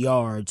 200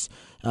 yards.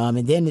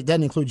 And then it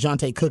doesn't include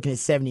Jonte Cook and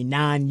his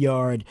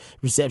 79-yard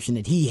reception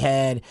that he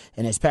had.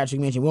 And as Patrick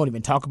mentioned, we won't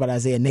even talk about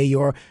Isaiah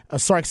Nayor.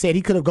 Sark said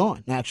he could have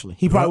gone, actually.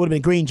 He probably would have been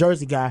a green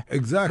jersey guy.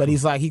 Exactly. But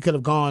he's like, he could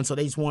have gone, so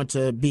they just want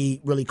to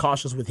be really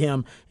cautious with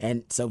him.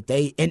 And so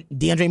and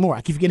DeAndre Moore.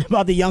 I keep forgetting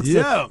about the youngster.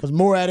 Yeah. Because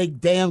Moore had a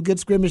damn good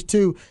scrimmage,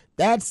 too.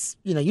 That's,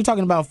 you're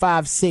talking about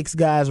 5-6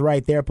 guys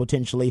right there,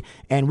 potentially.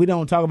 And we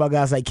don't talk about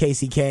guys like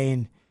Casey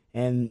Kane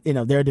and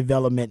their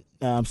development.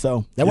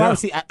 So that why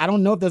I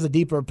don't know if there's a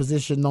deeper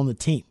position on the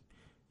team.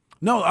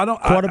 No, I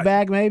don't.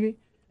 Quarterback, maybe.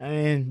 I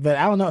mean, but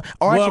I don't know.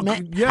 Arch,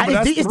 man, yeah,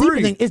 but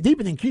it's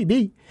deeper than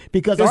QB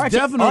because Arch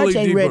ain't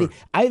deeper. ready.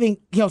 I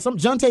think some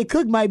Jonte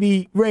Cook might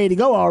be ready to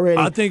go already.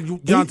 I think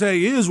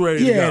Jonte is ready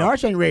to go. Yeah, and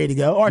Arch ain't ready to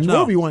go. Arch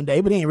will be one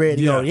day, but he ain't ready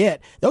to go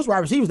yet. Those wide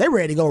receivers, they're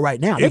ready to go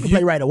right now. They can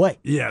play right away.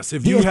 Yes,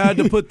 if you had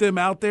to put them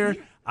out there,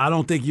 I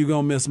don't think you're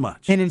going to miss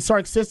much. And in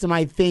Sark's system,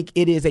 I think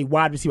it is a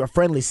wide receiver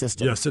friendly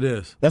system. Yes, it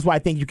is. That's why I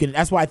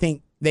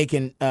think they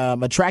can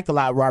attract a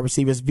lot of wide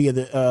receivers via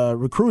the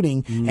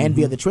recruiting and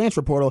via the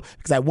transfer portal,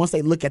 because once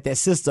they look at that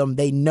system,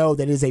 they know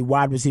that it is a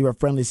wide receiver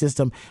friendly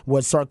system,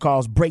 what Sark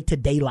calls break to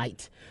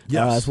daylight.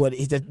 Yes.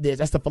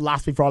 That's the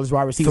philosophy for all his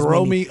wide receivers.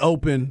 Throw me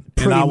open,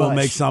 and I will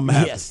make something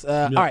happen. Yes.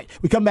 All right,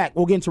 we come back.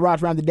 We'll get into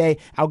Rod's Round the Day.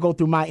 I'll go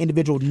through my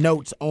individual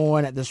notes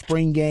on the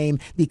spring game,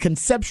 the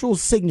conceptual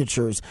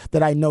signatures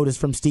that I noticed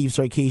from Steve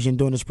Sarkisian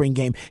during the spring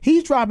game.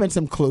 He's dropping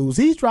some clues.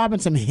 He's dropping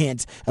some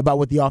hints about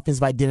what the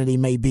offensive identity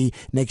may be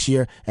next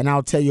year, and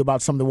I'll tell you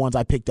about some of the ones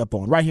I picked up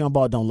on. Right here on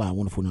Ball Don't Lie,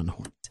 104.9 The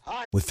Horn.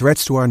 With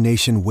threats to our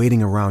nation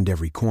waiting around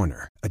every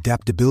corner,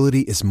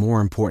 adaptability is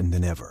more important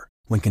than ever.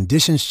 When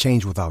conditions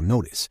change without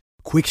notice,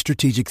 quick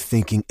strategic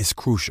thinking is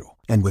crucial.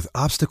 And with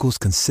obstacles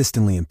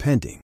consistently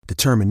impending,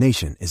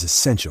 determination is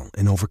essential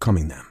in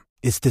overcoming them.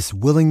 It's this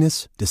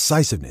willingness,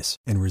 decisiveness,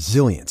 and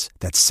resilience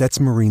that sets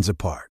Marines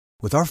apart.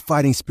 With our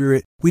fighting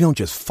spirit, we don't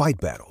just fight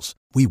battles,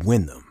 we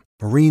win them.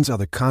 Marines are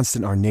the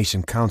constant our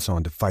nation counts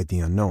on to fight the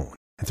unknown.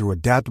 And through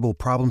adaptable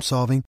problem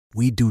solving,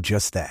 we do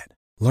just that.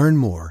 Learn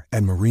more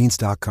at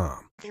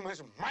Marines.com. I'm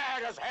as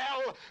mad as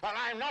hell, and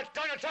I'm not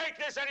gonna take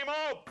this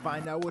anymore!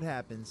 Find out what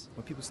happens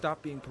when people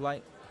stop being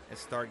polite and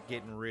start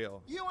getting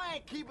real. You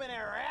ain't keeping it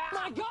around.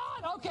 My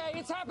God! Okay,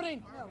 it's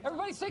happening.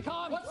 Everybody stay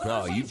calm.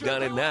 Oh, you've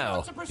done it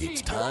now.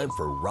 It's time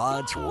for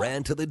Rod's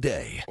Rant of the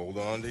Day. Hold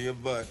on to your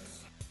butts.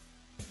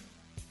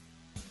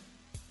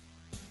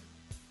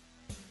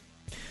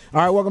 All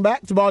right, welcome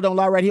back to Ball Don't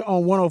Lie right here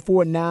on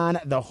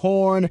 104.9 The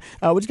Horn.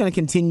 We're just going to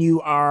continue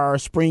our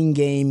spring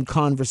game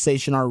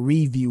conversation, our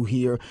review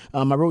here.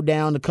 I wrote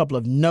down a couple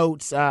of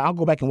notes. I'll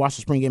go back and watch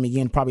the spring game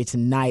again probably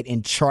tonight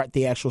and chart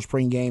the actual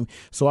spring game.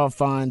 So I'll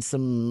find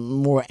some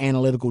more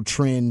analytical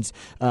trends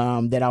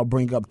that I'll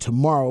bring up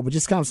tomorrow. But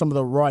just kind of some of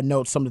the raw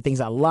notes, some of the things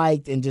I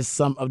liked, and just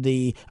some of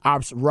the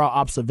raw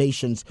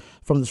observations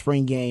from the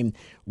spring game.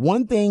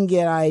 One thing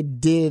that I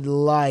did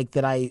like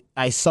that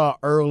I saw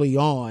early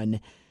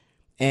on,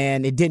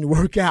 and it didn't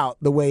work out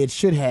the way it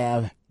should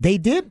have. They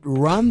did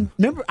run.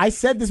 Remember, I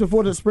said this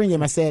before the spring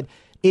game. I said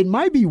it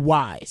might be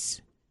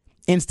wise,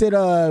 instead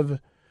of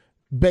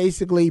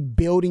basically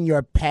building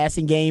your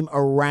passing game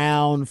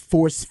around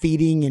force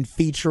feeding and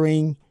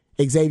featuring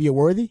Xavier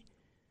Worthy,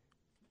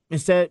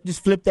 instead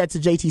just flip that to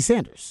JT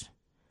Sanders.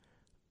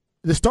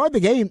 The start of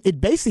the game,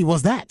 it basically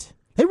was that.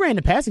 They ran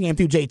the passing game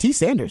through JT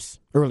Sanders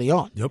early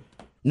on. Yep.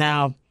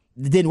 Now,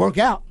 it didn't work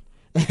out.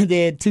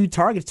 They had 2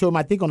 targets to him,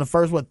 I think, on the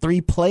first,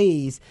 3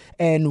 plays,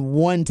 and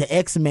 1 to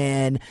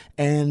X-Man,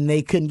 and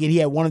they couldn't get. He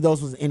had one of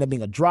those was ended up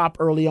being a drop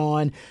early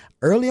on.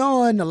 Early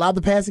on, a lot of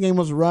the passing game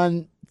was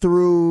run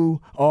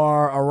through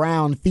or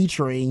around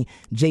featuring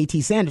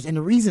JT Sanders. And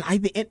the reason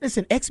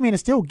listen, X-Man will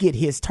still get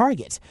his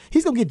targets.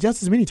 He's going to get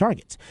just as many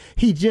targets.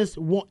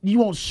 You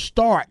won't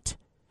start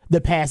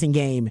the passing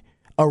game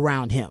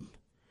around him.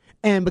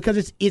 And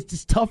because it's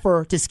just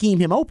tougher to scheme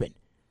him open.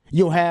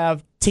 You'll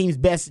have team's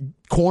best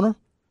corner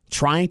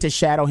trying to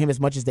shadow him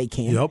as much as they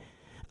can. Yep.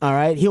 All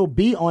right. He'll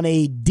be on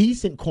a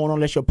decent corner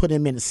unless you'll put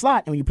him in the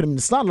slot. And when you put him in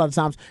the slot, a lot of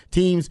times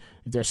teams,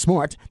 if they're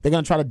smart, they're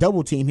going to try to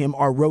double team him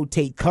or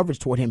rotate coverage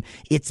toward him.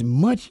 It's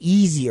much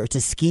easier to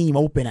scheme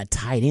open a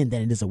tight end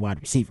than it is a wide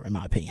receiver, in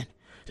my opinion.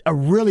 a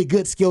really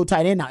good skilled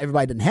tight end. Now,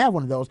 everybody doesn't have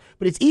one of those,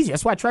 but it's easier.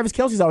 That's why Travis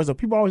Kelce's always open.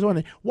 People are always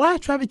wondering, why is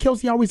Travis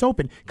Kelce always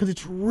open? Because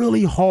it's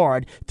really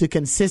hard to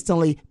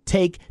consistently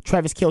take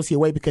Travis Kelce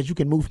away because you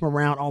can move him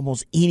around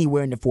almost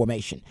anywhere in the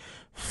formation.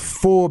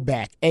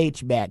 Fullback,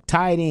 H-back,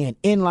 tight end,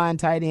 inline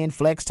tight end,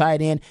 flex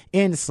tight end,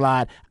 in the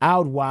slot,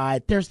 out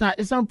wide. There's not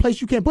a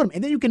place you can't put him.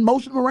 And then you can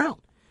motion him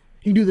around.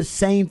 You can do the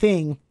same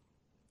thing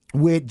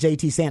with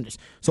JT Sanders.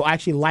 So I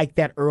actually liked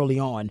that early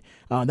on.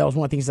 That was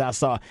one of the things that I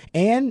saw.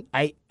 And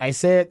I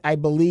said, I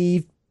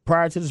believe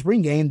prior to the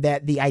spring game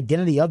that the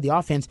identity of the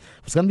offense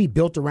was going to be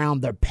built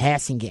around their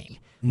passing game.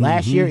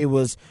 Last year it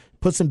was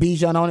put some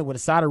Bijan on it with a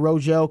side of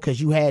Rojo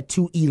because you had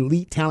two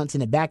elite talents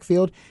in the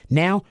backfield.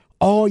 Now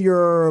all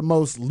your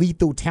most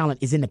lethal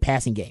talent is in the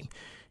passing game.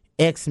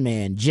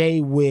 X-Men, Jay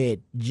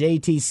Witt,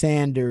 JT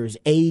Sanders,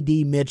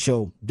 A.D.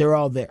 Mitchell, they're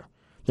all there.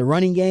 The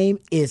running game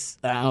is,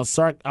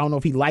 Sark, I don't know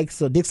if he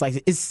likes or dislikes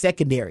it, it's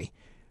secondary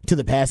to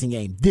the passing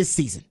game this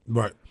season.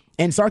 Right.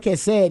 And Sark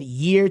has said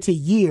year to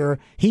year,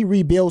 he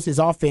rebuilds his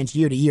offense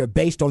year to year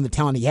based on the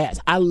talent he has.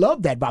 I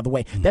love that, by the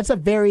way. That's a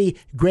very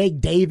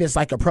Greg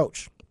Davis-like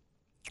approach.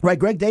 Right,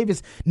 Greg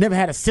Davis never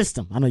had a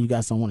system. I know you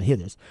guys don't want to hear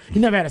this. He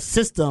never had a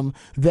system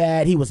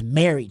that he was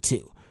married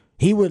to.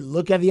 He would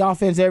look at the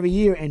offense every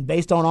year, and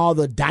based on all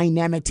the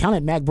dynamic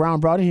talent Mac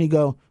Brown brought in, he'd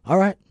go, all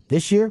right,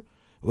 this year,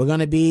 with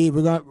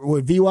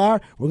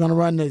VWR, we're going to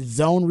run the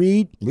zone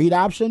read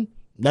option.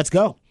 Let's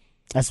go.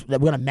 We're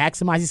going to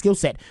maximize his skill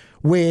set.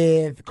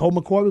 With Colt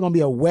McCoy, we're going to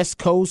be a West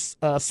Coast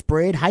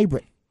spread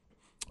hybrid.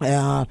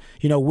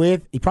 He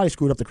probably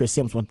screwed up the Chris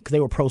Sims one because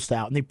they were pro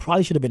style, and they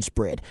probably should have been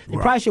spread. They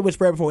probably should have been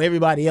spread before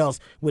everybody else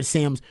with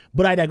Sims,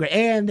 but I digress.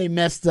 And they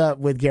messed up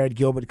with Garrett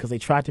Gilbert because they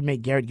tried to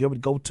make Garrett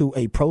Gilbert go to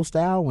a pro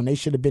style when they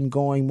should have been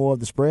going more of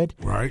the spread.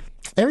 Right.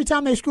 Every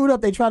time they screwed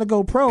up, they try to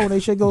go pro, and they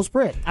should go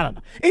spread. I don't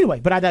know. Anyway,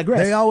 but I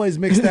digress. They always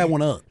mix that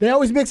one up. They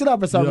always mix it up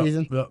for some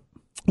reason. Yep.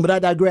 But I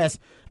digress.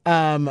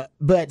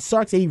 But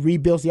Sark said he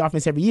rebuilds the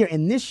offense every year.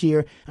 And this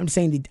year, I'm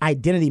saying the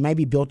identity might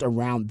be built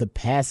around the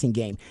passing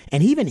game.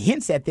 And he even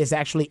hints at this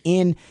actually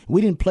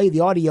we didn't play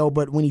the audio,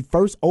 but when he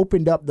first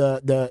opened up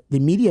the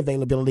media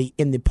availability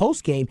in the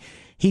post game,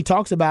 he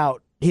talks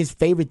about his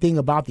favorite thing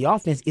about the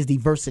offense is the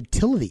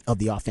versatility of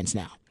the offense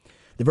now.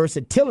 The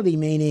versatility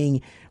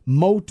meaning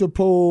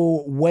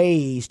multiple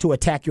ways to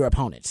attack your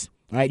opponents.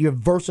 Right, you're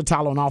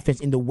versatile on offense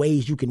in the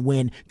ways you can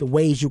win, the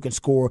ways you can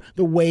score,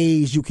 the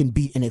ways you can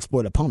beat and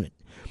exploit opponent.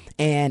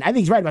 And I think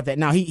he's right about that.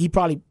 Now, he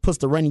probably puts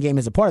the running game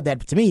as a part of that,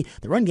 but to me,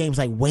 the run game is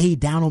like way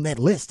down on that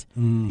list.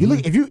 You look,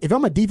 if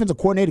I'm a defensive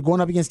coordinator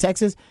going up against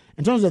Texas,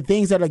 in terms of the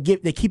things that are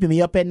keeping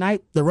me up at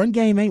night, the run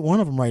game ain't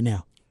one of them right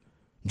now.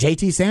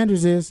 JT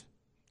Sanders is.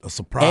 That's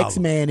a problem.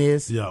 X-Man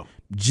is. Yeah.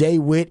 Jay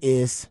Witt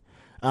is.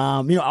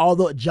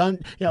 Although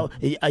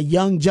a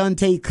young John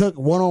Tate Cook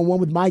one-on-one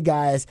with my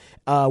guys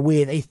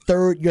with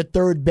your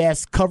third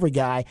best cover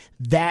guy,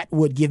 that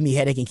would give me a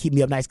headache and keep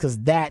me up nice because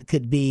that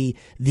could be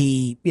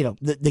the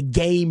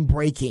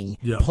game-breaking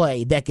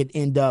play that could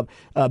end up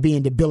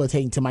being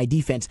debilitating to my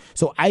defense.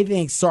 So I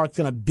think Sark's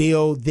going to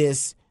build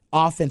this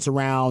offense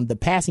around the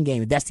passing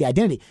game. That's the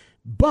identity.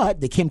 But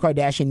the Kim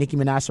Kardashian, Nicki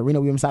Minaj, Serena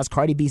Williams size,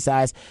 Cardi B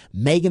size,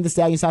 Megan Thee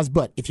Stallion size.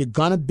 But if you're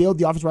gonna build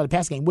the offense around the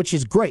pass game, which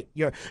is great,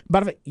 your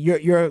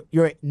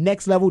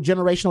next level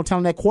generational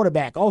talent at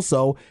quarterback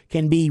also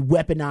can be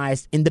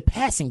weaponized in the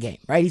passing game.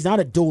 Right? He's not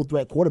a dual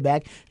threat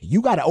quarterback.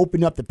 You got to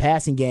open up the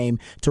passing game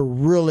to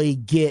really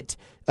get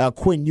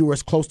Quinn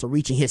Ewers close to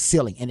reaching his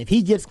ceiling. And if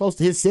he gets close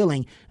to his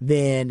ceiling,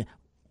 then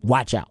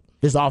watch out.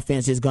 This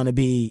offense is going to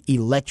be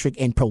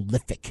electric and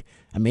prolific.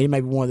 I mean, it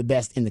might be one of the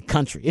best in the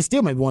country. It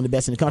still might be one of the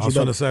best in the country. I was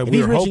going to say, if we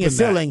he's were reaching hoping his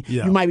ceiling, that.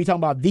 Yeah. you might be talking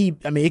about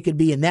it could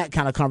be in that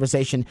kind of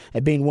conversation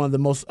at being one of the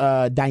most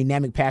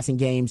dynamic passing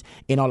games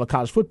in all of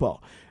college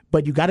football.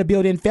 But you got to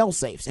build in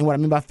fail-safes. And what I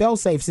mean by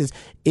fail-safes is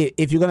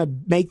if you're going to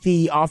make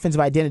the offensive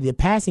identity a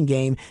passing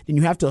game, then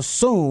you have to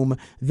assume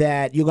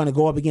that you're going to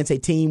go up against a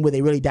team with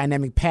a really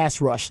dynamic pass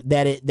rush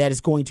that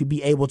is going to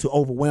be able to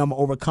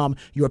overcome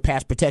your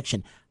pass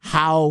protection.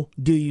 How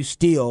do you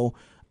still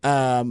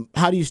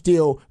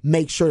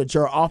make sure that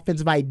your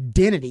offensive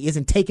identity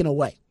isn't taken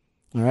away,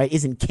 all right,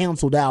 isn't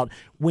canceled out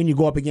when you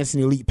go up against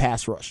an elite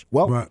pass rush?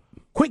 Well, right.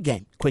 Quick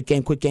game.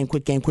 Getting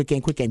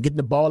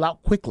the ball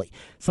out quickly.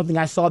 Something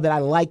I saw that I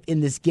liked in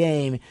this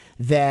game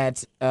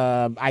that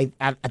I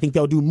think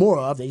they'll do more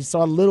of. They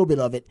saw a little bit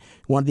of it.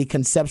 One of the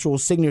conceptual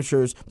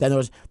signatures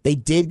that they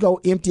did go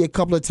empty a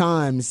couple of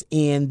times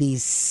I think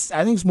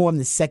it's more in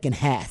the second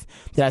half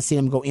that I see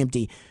them go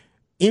empty.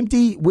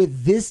 Empty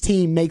with this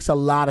team makes a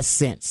lot of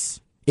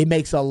sense. It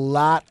makes a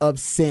lot of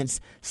sense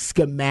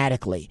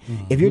schematically.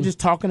 Mm-hmm. If you're just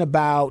talking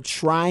about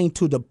trying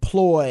to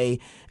deploy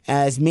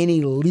as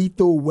many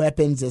lethal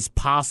weapons as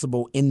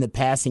possible in the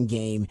passing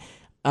game,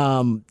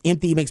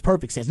 empty makes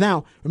perfect sense.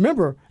 Now,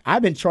 remember,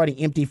 I've been charting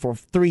empty for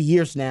 3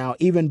 years now,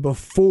 even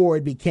before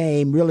it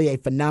became really a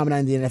phenomenon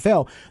in the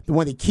NFL.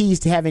 One of the keys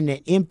to having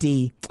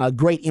a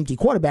great empty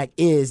quarterback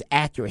is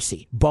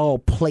accuracy, ball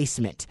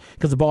placement,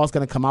 because the ball is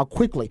going to come out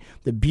quickly.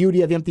 The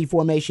beauty of empty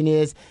formation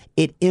is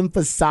it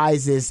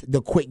emphasizes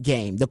the quick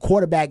game. The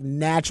quarterback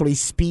naturally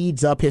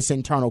speeds up his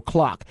internal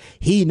clock.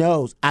 He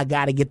knows, I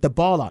got to get the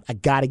ball out. I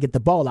got to get the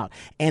ball out.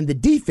 And the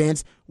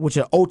defense, which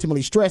are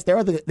ultimately stressed, they're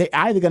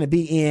either going to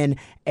be in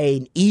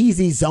an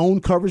easy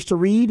zone coverage to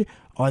read,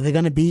 or they're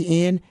going to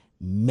be in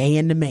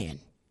man-to-man.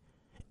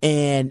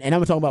 And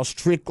I'm talking about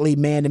strictly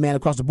man-to-man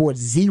across the board,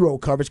 zero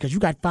coverage, because you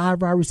got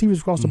 5 wide receivers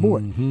across the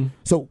board. Mm-hmm.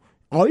 So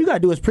all you got to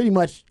do is pretty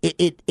much,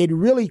 it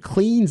really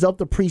cleans up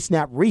the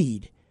pre-snap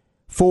read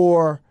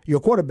for your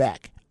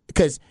quarterback,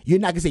 because you're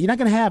not going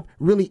to have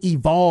really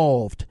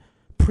evolved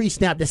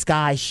pre-snap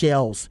disguise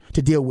shells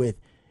to deal with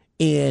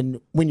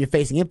when you're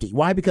facing empty.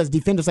 Why? Because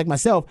defenders like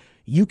myself,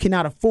 you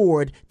cannot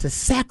afford to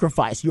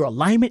sacrifice your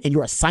alignment and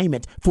your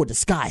assignment for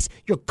disguise.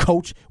 Your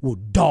coach will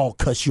dog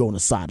cuss you on the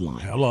sideline.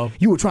 Hello.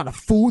 You were trying to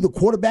fool the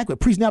quarterback with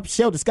pre-snap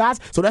shell disguise,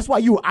 so that's why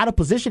you were out of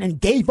position and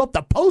gave up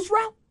the post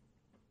route?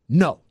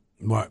 No.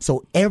 Right.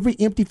 So every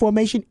empty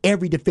formation,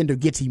 every defender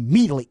gets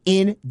immediately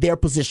in their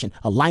position.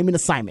 Alignment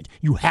assignment.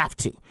 You have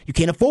to. You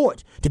can't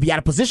afford to be out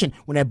of position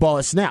when that ball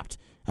is snapped.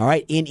 All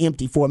right, in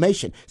empty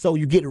formation. So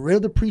you get rid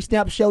of the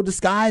pre-snap shell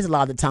disguise a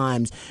lot of the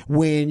times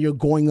when you're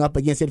going up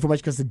against empty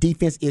formation, because the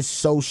defense is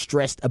so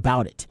stressed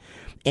about it.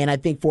 And I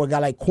think for a guy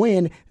like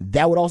Quinn,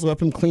 that would also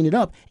help him clean it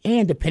up.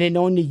 And depending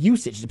on the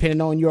usage, depending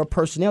on your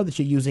personnel that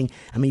you're using,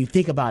 I mean, you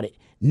think about it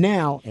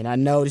now, and I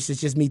know this is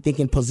just me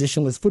thinking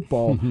positionless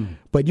football,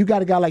 but you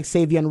got a guy like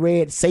Savion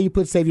Red. Say you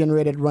put Savion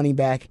Red at running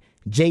back,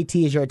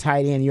 JT is your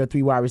tight end, your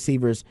 3 wide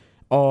receivers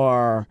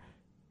are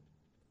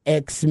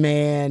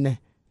X-Man,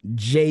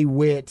 Jay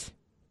Witt,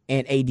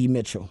 and A.D.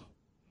 Mitchell.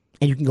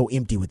 And you can go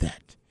empty with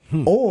that.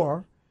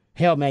 Or,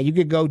 hell, man, you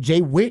could go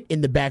Jay Witt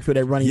in the backfield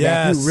at running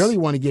back. You really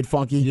want to get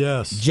funky.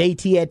 Yes.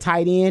 JT at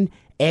tight end,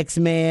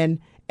 X-Man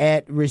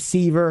at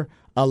receiver,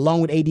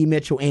 along with A.D.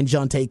 Mitchell and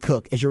Jonte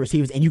Cook as your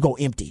receivers, and you go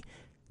empty.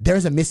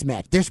 There's a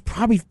mismatch. There's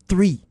probably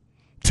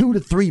 2 to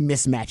 3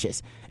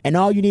 mismatches. And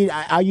all you need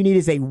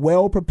is a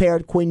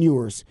well-prepared Quinn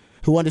Ewers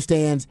who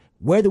understands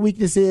where the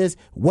weakness is,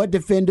 what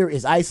defender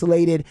is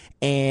isolated,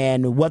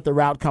 and what the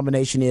route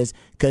combination is,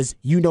 because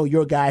you know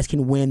your guys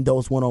can win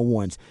those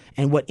one-on-ones.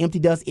 And what empty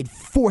does, it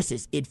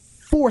forces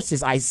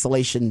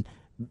isolation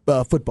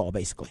football,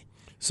 basically.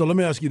 So let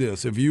me ask you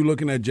this. If you're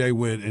looking at Jay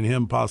Witt and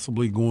him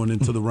possibly going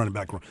into the running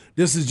back room,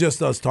 this is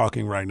just us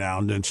talking right now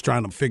and then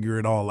trying to figure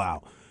it all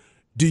out.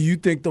 Do you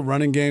think the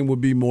running game would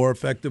be more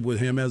effective with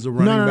him as a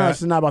running back? No,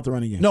 it's not about the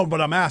running game. No,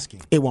 but I'm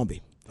asking. It won't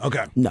be.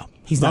 Okay. No,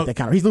 he's not that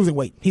kind of. He's losing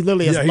weight. He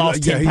literally has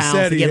lost 10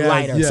 pounds to get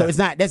lighter. Yeah. So it's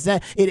not.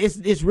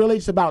 It's really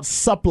just about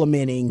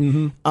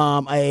supplementing,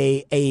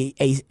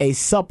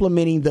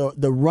 supplementing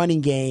the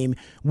running game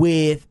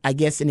with, I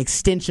guess, an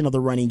extension of the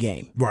running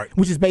game, right?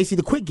 Which is basically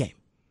the quick game.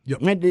 Yep.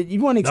 Right?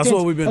 You want to extend.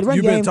 That's what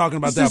you've been talking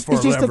about that for.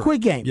 It's just a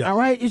quick game. Yep. All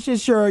right. It's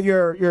just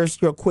your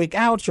quick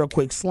outs, your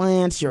quick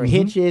slants, your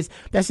hitches.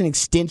 That's an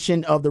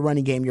extension of the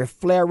running game. Your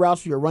flare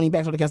routes, your running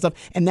backs, all that kind of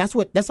stuff. And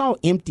that's all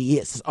empty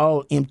is. It's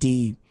all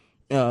empty.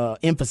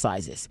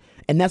 Emphasizes,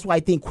 and that's why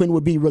I think Quinn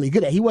would be really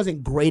good at it. He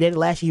wasn't great at it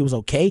last year. He was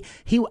okay.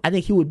 I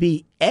think he would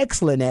be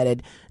excellent at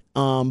it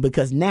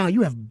because now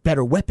you have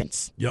better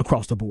weapons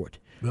across the board.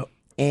 Yep.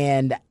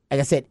 And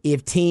like I said,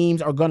 if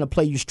teams are going to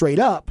play you straight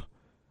up,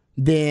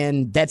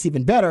 then that's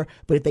even better.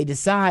 But if they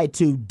decide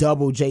to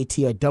double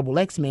JT or double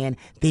X-Man,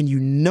 then you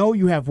know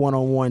you have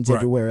one-on-ones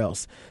everywhere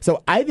else.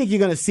 So I think you're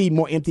going to see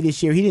more empty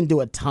this year. He didn't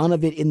do a ton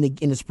of it in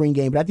the spring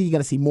game, but I think you're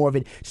going to see more of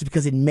it just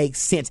because it makes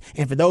sense.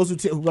 And for those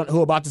who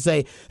are about to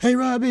say, hey,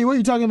 Robbie, what are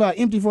you talking about?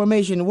 Empty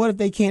formation. What if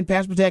they can't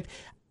pass protect?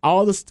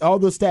 All those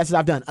stats that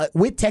I've done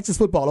with Texas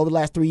football over the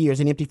last 3 years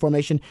in empty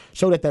formation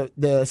show that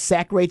the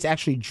sack rates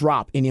actually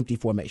drop in empty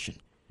formation.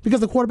 Because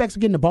the quarterbacks are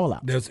getting the ball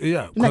out. They're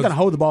not going to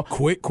hold the ball.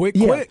 Quick.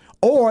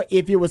 Or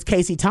if it was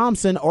Casey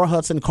Thompson or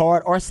Hudson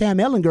Card or Sam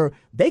Ehlinger,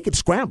 they could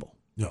scramble.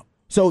 Yeah.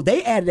 So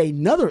they added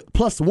another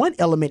 +1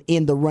 element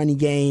in the running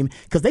game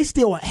because they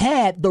still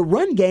had the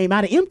run game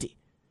out of empty.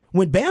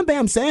 When Bam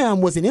Bam Sam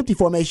was in empty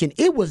formation,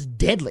 it was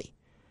deadly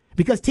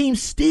because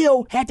teams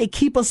still had to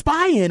keep a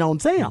spy in on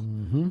Sam.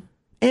 Mm-hmm.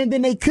 And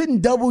then they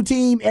couldn't double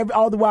team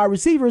all the wide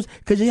receivers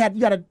because you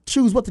got to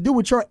choose what to do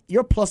with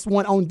your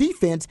 +1 on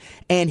defense.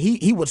 And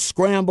he would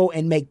scramble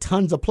and make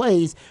tons of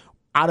plays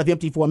out of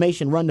empty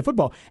formation, run the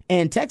football.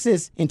 And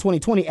Texas in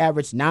 2020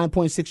 averaged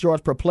 9.6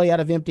 yards per play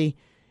out of empty.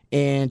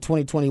 In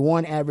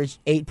 2021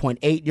 averaged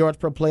 8.8 yards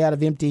per play out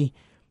of empty.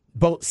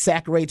 Both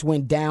sack rates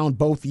went down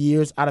both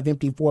years out of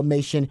empty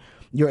formation.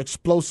 Your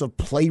explosive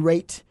play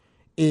rate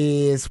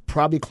is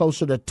probably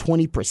closer to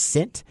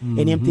 20%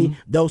 in empty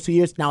those 2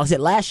 years. Now, I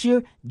said last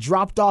year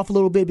dropped off a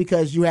little bit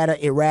because you had an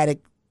erratic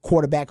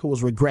quarterback who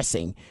was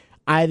regressing.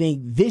 I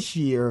think this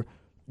year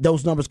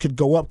those numbers could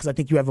go up because I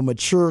think you have a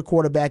mature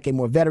quarterback, a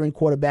more veteran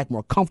quarterback,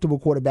 more comfortable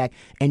quarterback,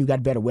 and you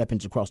got better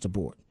weapons across the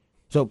board.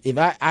 So if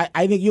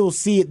I think you'll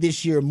see it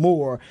this year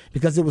more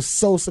because it was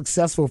so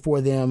successful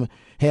for them.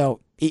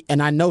 Hell,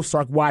 and I know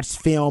Sark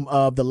watched film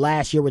of the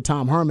last year with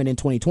Tom Herman in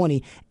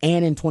 2020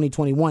 and in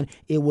 2021.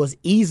 It was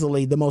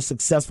easily the most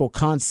successful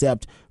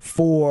concept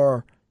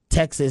for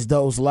Texas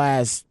those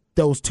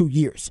 2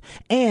 years.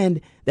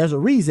 And there's a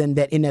reason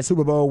that in that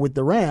Super Bowl with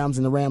the Rams,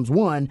 and the Rams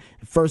won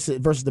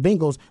versus the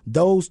Bengals,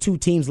 those two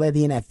teams led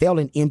the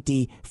NFL in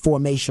empty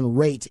formation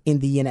rate in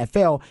the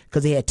NFL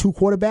because they had two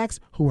quarterbacks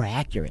who were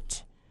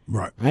accurate.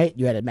 Right.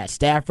 You had Matt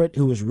Stafford,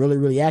 who was really,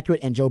 really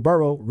accurate, and Joe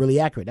Burrow, really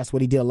accurate. That's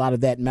what he did a lot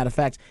of that, matter of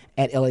fact,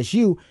 at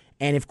LSU.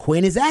 And if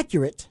Quinn is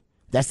accurate,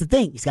 that's the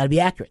thing. He's got to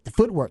be accurate. The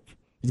footwork.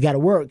 He's got to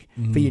work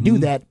for you to do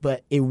that,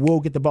 but it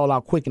will get the ball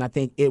out quick, and I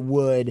think it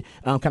would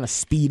kind of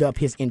speed up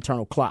his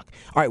internal clock.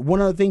 All right,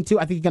 one other thing, too,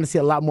 I think you're going to see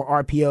a lot more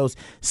RPOs.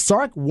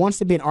 Sark wants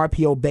to be an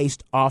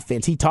RPO-based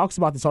offense. He talks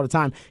about this all the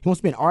time. He wants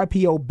to be an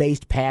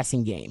RPO-based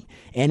passing game.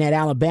 And at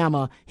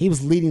Alabama, he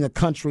was leading the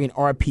country in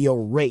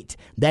RPO rate.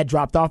 That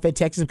dropped off at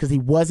Texas because he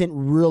wasn't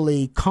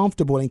really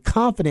comfortable and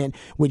confident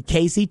with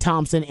Casey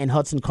Thompson and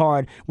Hudson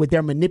Card with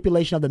their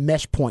manipulation of the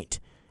mesh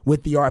point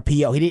with the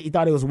RPO. He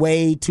thought it was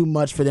way too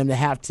much for them to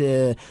have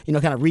to,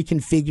 kind of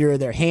reconfigure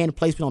their hand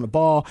placement on the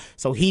ball.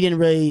 So he didn't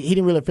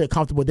really feel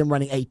comfortable with them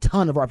running a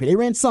ton of RPO. They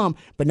ran some,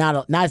 but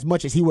not as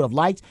much as he would have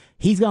liked.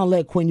 He's going to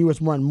let Quinn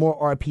Ewers run more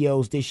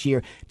RPOs this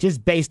year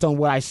just based on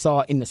what I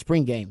saw in the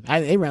spring game.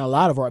 They ran a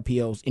lot of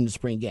RPOs in the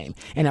spring game.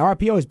 And the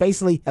RPO is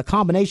basically a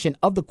combination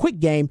of the quick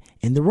game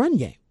and the run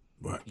game.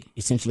 Right.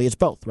 Essentially, it's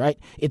both, right?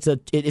 It's a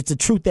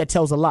truth that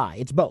tells a lie.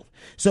 It's both.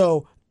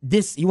 So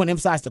you want to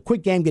emphasize the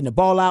quick game, getting the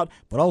ball out,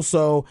 but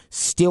also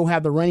still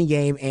have the running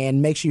game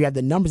and make sure you have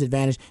the numbers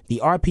advantage. The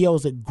RPO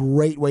is a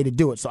great way to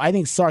do it. So I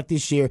think Sark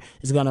this year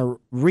is going to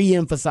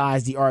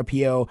re-emphasize the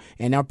RPO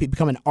and now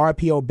become an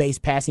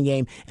RPO-based passing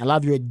game. And a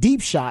lot of your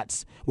deep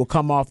shots will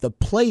come off the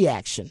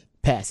play-action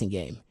passing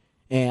game.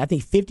 And I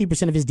think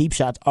 50% of his deep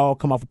shots all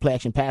come off a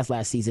play-action pass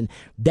last season.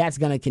 That's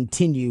going to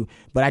continue.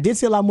 But I did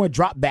see a lot more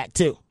drop back,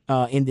 too.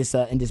 In this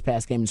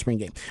past game, in the spring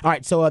game. All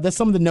right, so that's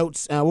some of the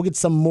notes. We'll get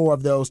some more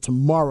of those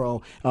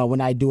tomorrow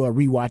when I do a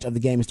rewatch of the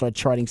game and start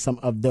charting some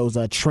of those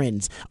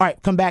trends. All right,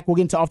 come back. We'll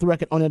get into Off the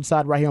Record on the other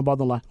side right here on Ball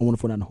Don't Lie on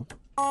 104.9 The Horn.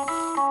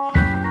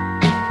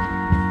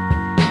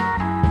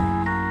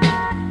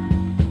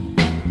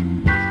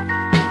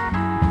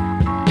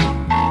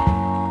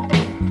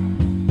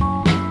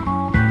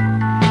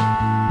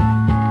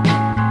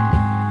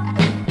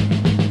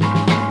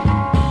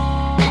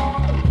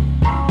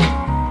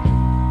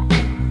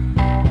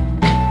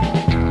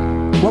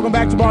 Welcome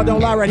back to Ball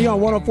Don't Lie right here on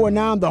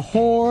 104.9 The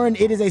Horn.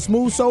 It is a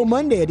Smooth Soul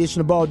Monday edition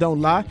of Ball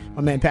Don't Lie.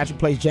 My man Patrick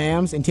plays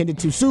jams intended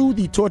to soothe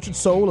the tortured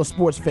soul of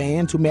sports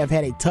fans who may have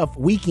had a tough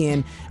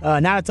weekend.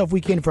 Not a tough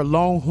weekend for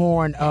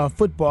Longhorn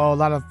football. A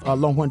lot of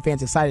Longhorn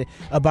fans excited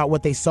about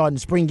what they saw in the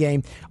spring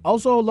game.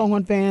 Also,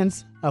 Longhorn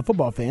fans,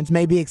 football fans,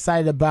 may be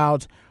excited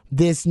about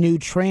this new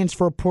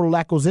transfer portal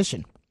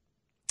acquisition.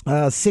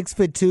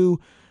 6'2",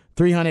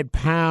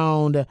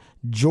 300-pound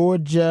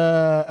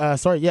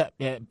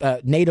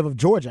native of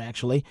Georgia,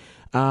 actually,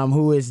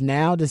 who has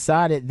now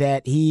decided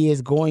that he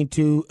is going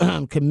to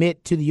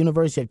commit to the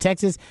University of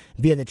Texas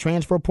via the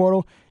transfer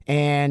portal.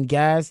 And,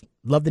 guys,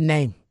 love the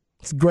name.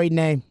 It's a great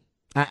name.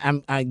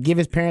 I give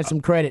his parents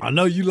some credit. I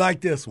know you like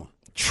this one.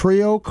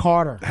 Trill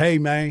Carter. Hey,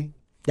 man.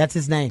 That's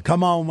his name.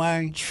 Come on,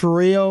 man.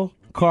 Trill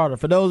Carter.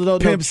 For those who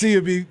don't know, Pimp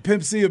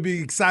C will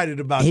be excited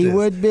about he this. He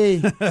would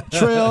be.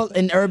 Trill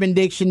in Urban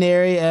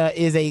Dictionary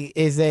is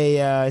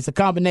a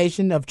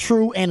combination of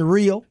true and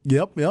real.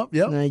 Yep.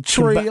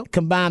 Trill.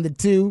 Combine the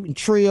two. And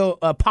Trill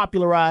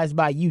popularized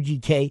by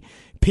UGK.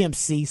 Pimp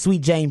C,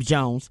 Sweet James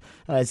Jones,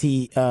 as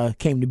he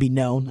came to be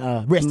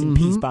known. Rest in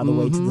peace, by the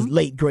way, to the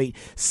late, great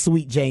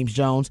Sweet James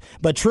Jones.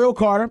 But Trill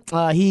Carter,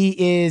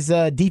 he is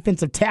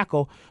defensive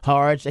tackle,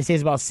 Harge. They say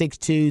he's about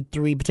 6'2",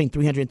 between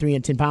 300 and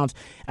 310 pounds.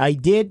 He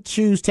did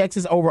choose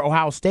Texas over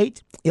Ohio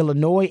State,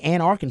 Illinois,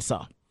 and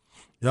Arkansas.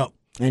 Yep.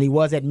 And he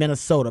was at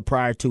Minnesota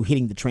prior to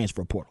hitting the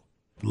transfer portal.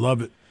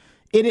 Love it.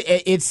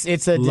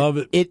 Love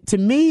it. To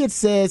me, it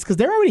says, because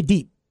they're already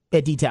deep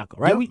at D-tackle,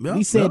 right?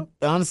 We said,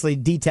 honestly,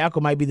 D-tackle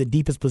might be the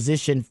deepest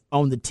position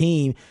on the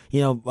team,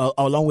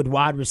 along with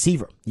wide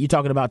receiver. You're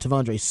talking about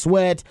Tavondre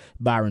Sweat,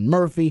 Byron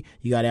Murphy.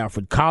 You got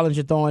Alfred Collins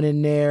you're throwing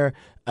in there.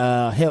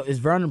 Hell, is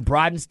Vernon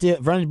Broughton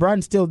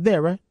still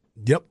there, right?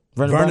 Yep.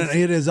 Vernon,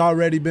 it has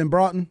already been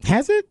brought in.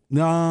 Has it?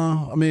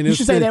 No, I mean you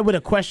should say that with a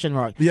question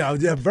mark. Yeah.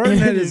 Vernon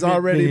has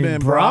already been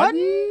brought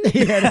in.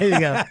 Yeah, there you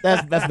go.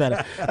 That's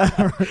better.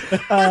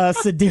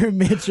 Sadir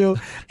Mitchell,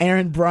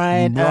 Aaron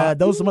Bryant,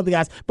 those are some other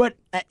guys. But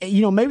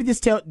maybe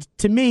this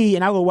to me,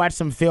 and I will watch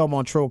some film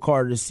on Trill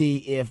Carter to see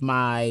if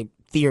my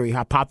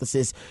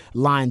hypothesis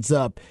lines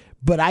up.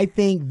 But I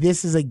think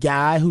this is a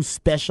guy who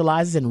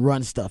specializes in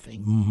run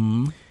stuffing.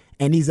 Mm-hmm.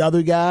 And these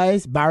other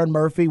guys, Byron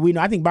Murphy,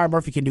 I think Byron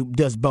Murphy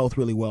does both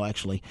really well,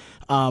 actually.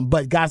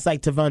 But guys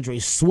like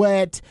Tavondre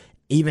Sweat,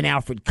 even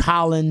Alfred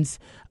Collins,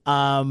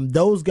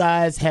 those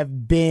guys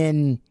have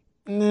been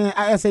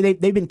I say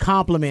they've been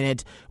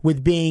complimented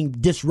with being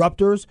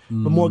disruptors,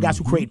 but more guys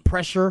who create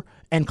pressure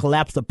and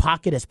collapse the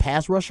pocket as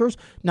pass rushers.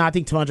 Now, I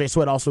think T'Vondre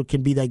Sweat also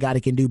can be that guy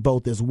that can do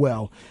both as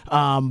well.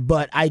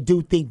 But I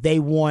do think they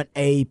want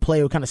a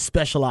player who kind of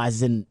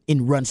specializes in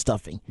run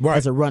stuffing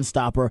as a run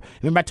stopper.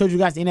 Remember, I told you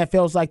guys the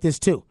NFL is like this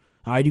too.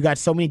 All right, you got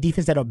so many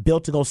defense that are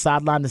built to go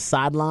sideline to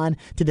sideline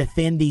to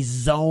defend these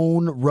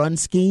zone run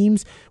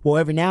schemes. Well,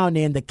 every now and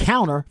then the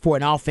counter for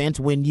an offense,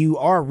 when you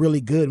are really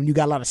good, when you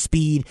got a lot of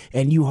speed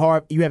and you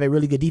have a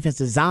really good defense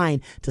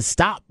designed to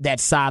stop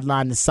that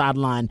sideline to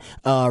sideline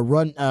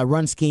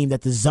run scheme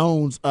that the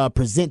zones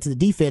present to the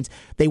defense,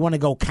 they want to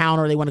go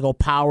counter, they want to go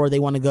power, they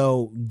want to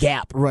go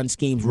gap run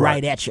schemes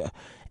right at you.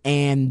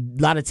 And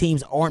a lot of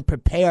teams aren't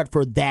prepared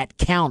for that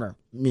counter,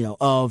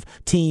 of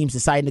teams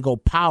deciding to go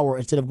power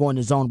instead of going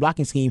to zone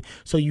blocking scheme.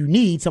 So you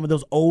need some of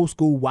those old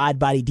school wide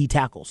body D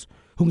tackles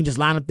who can just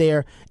line up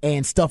there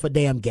and stuff a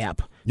damn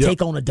gap,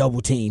 take on a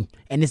double team.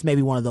 And this may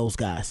be one of those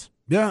guys.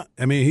 Yeah,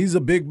 I mean, he's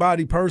a big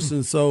body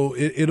person, so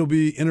it'll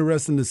be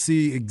interesting to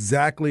see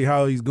exactly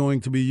how he's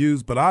going to be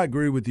used. But I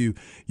agree with you.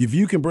 If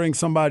you can bring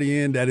somebody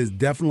in that is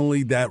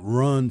definitely that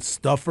run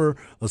stuffer,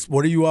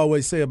 what do you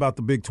always say about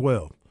the Big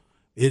 12?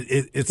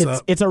 It's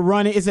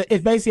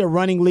basically a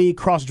running league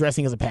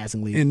cross-dressing as a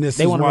passing league. And this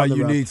is why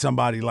you need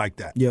somebody like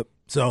that. Yep.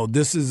 So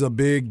this is a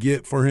big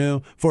get for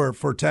him,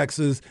 for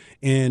Texas.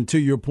 And to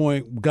your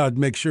point, we got to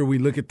make sure we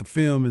look at the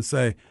film and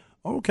say,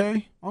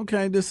 okay,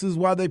 this is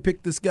why they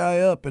picked this guy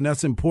up, and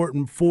that's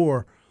important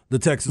for the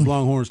Texas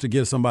Longhorns to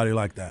get somebody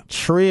like that.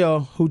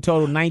 Trill, who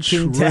totaled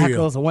 19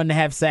 tackles,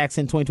 1.5 sacks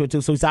in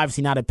 2022, so he's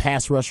obviously not a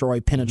pass rusher or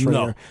a penetrator.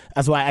 No.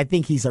 That's why I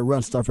think he's a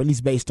run stuffer, at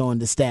least based on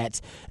the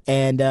stats.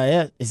 And,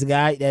 it's a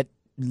guy that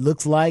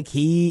looks like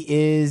he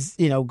is,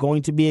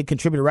 going to be a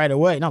contributor right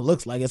away. Not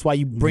looks like. That's why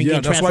you bring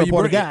in transfer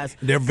portal guys.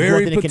 They're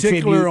very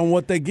particular on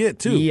what they get,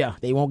 too. Yeah,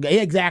 they won't get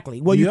exactly.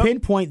 Well, you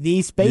pinpoint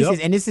these spaces,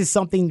 and this is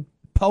something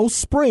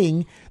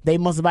post-spring they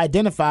must have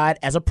identified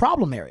as a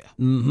problem area.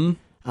 Mm-hmm.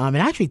 And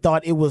I actually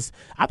thought it was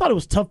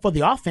tough for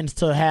the offense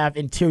to have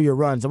interior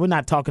runs. And we're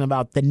not talking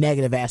about the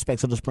negative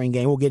aspects of the spring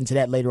game. We'll get into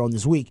that later on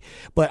this week.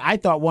 But I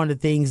thought one of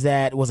the things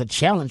that was a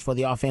challenge for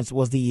the offense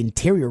was the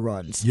interior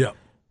runs. Yeah.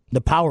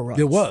 The power runs.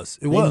 It was.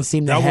 They didn't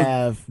seem to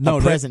have a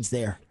presence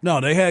there.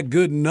 No, they had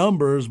good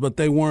numbers, but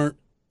they weren't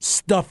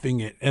stuffing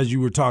it, as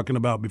you were talking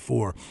about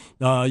before.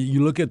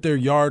 You look at their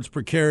yards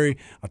per carry.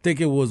 I think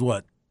it was,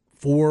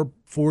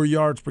 4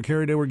 yards per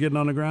carry they were getting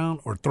on the ground,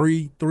 or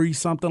three,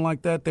 something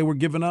like that they were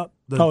giving up.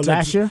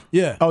 Last year?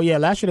 Yeah. Oh, yeah,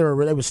 last year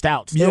they were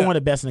stouts. They were one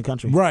of the best in the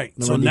country. Right.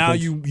 So now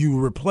you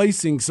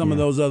replacing some of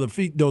those other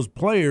those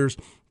players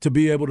to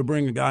be able to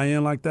bring a guy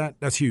in like that,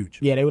 that's huge.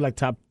 Yeah, they were like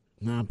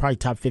probably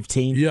top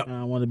 15. Yep.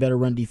 One of the better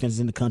run defenses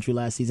in the country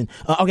last season.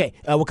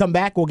 We'll come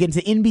back. We'll get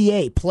into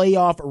NBA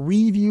playoff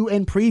review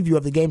and preview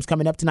of the games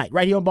coming up tonight,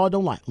 right here on Ball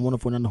Don't Lie on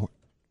 104.9 The Horn.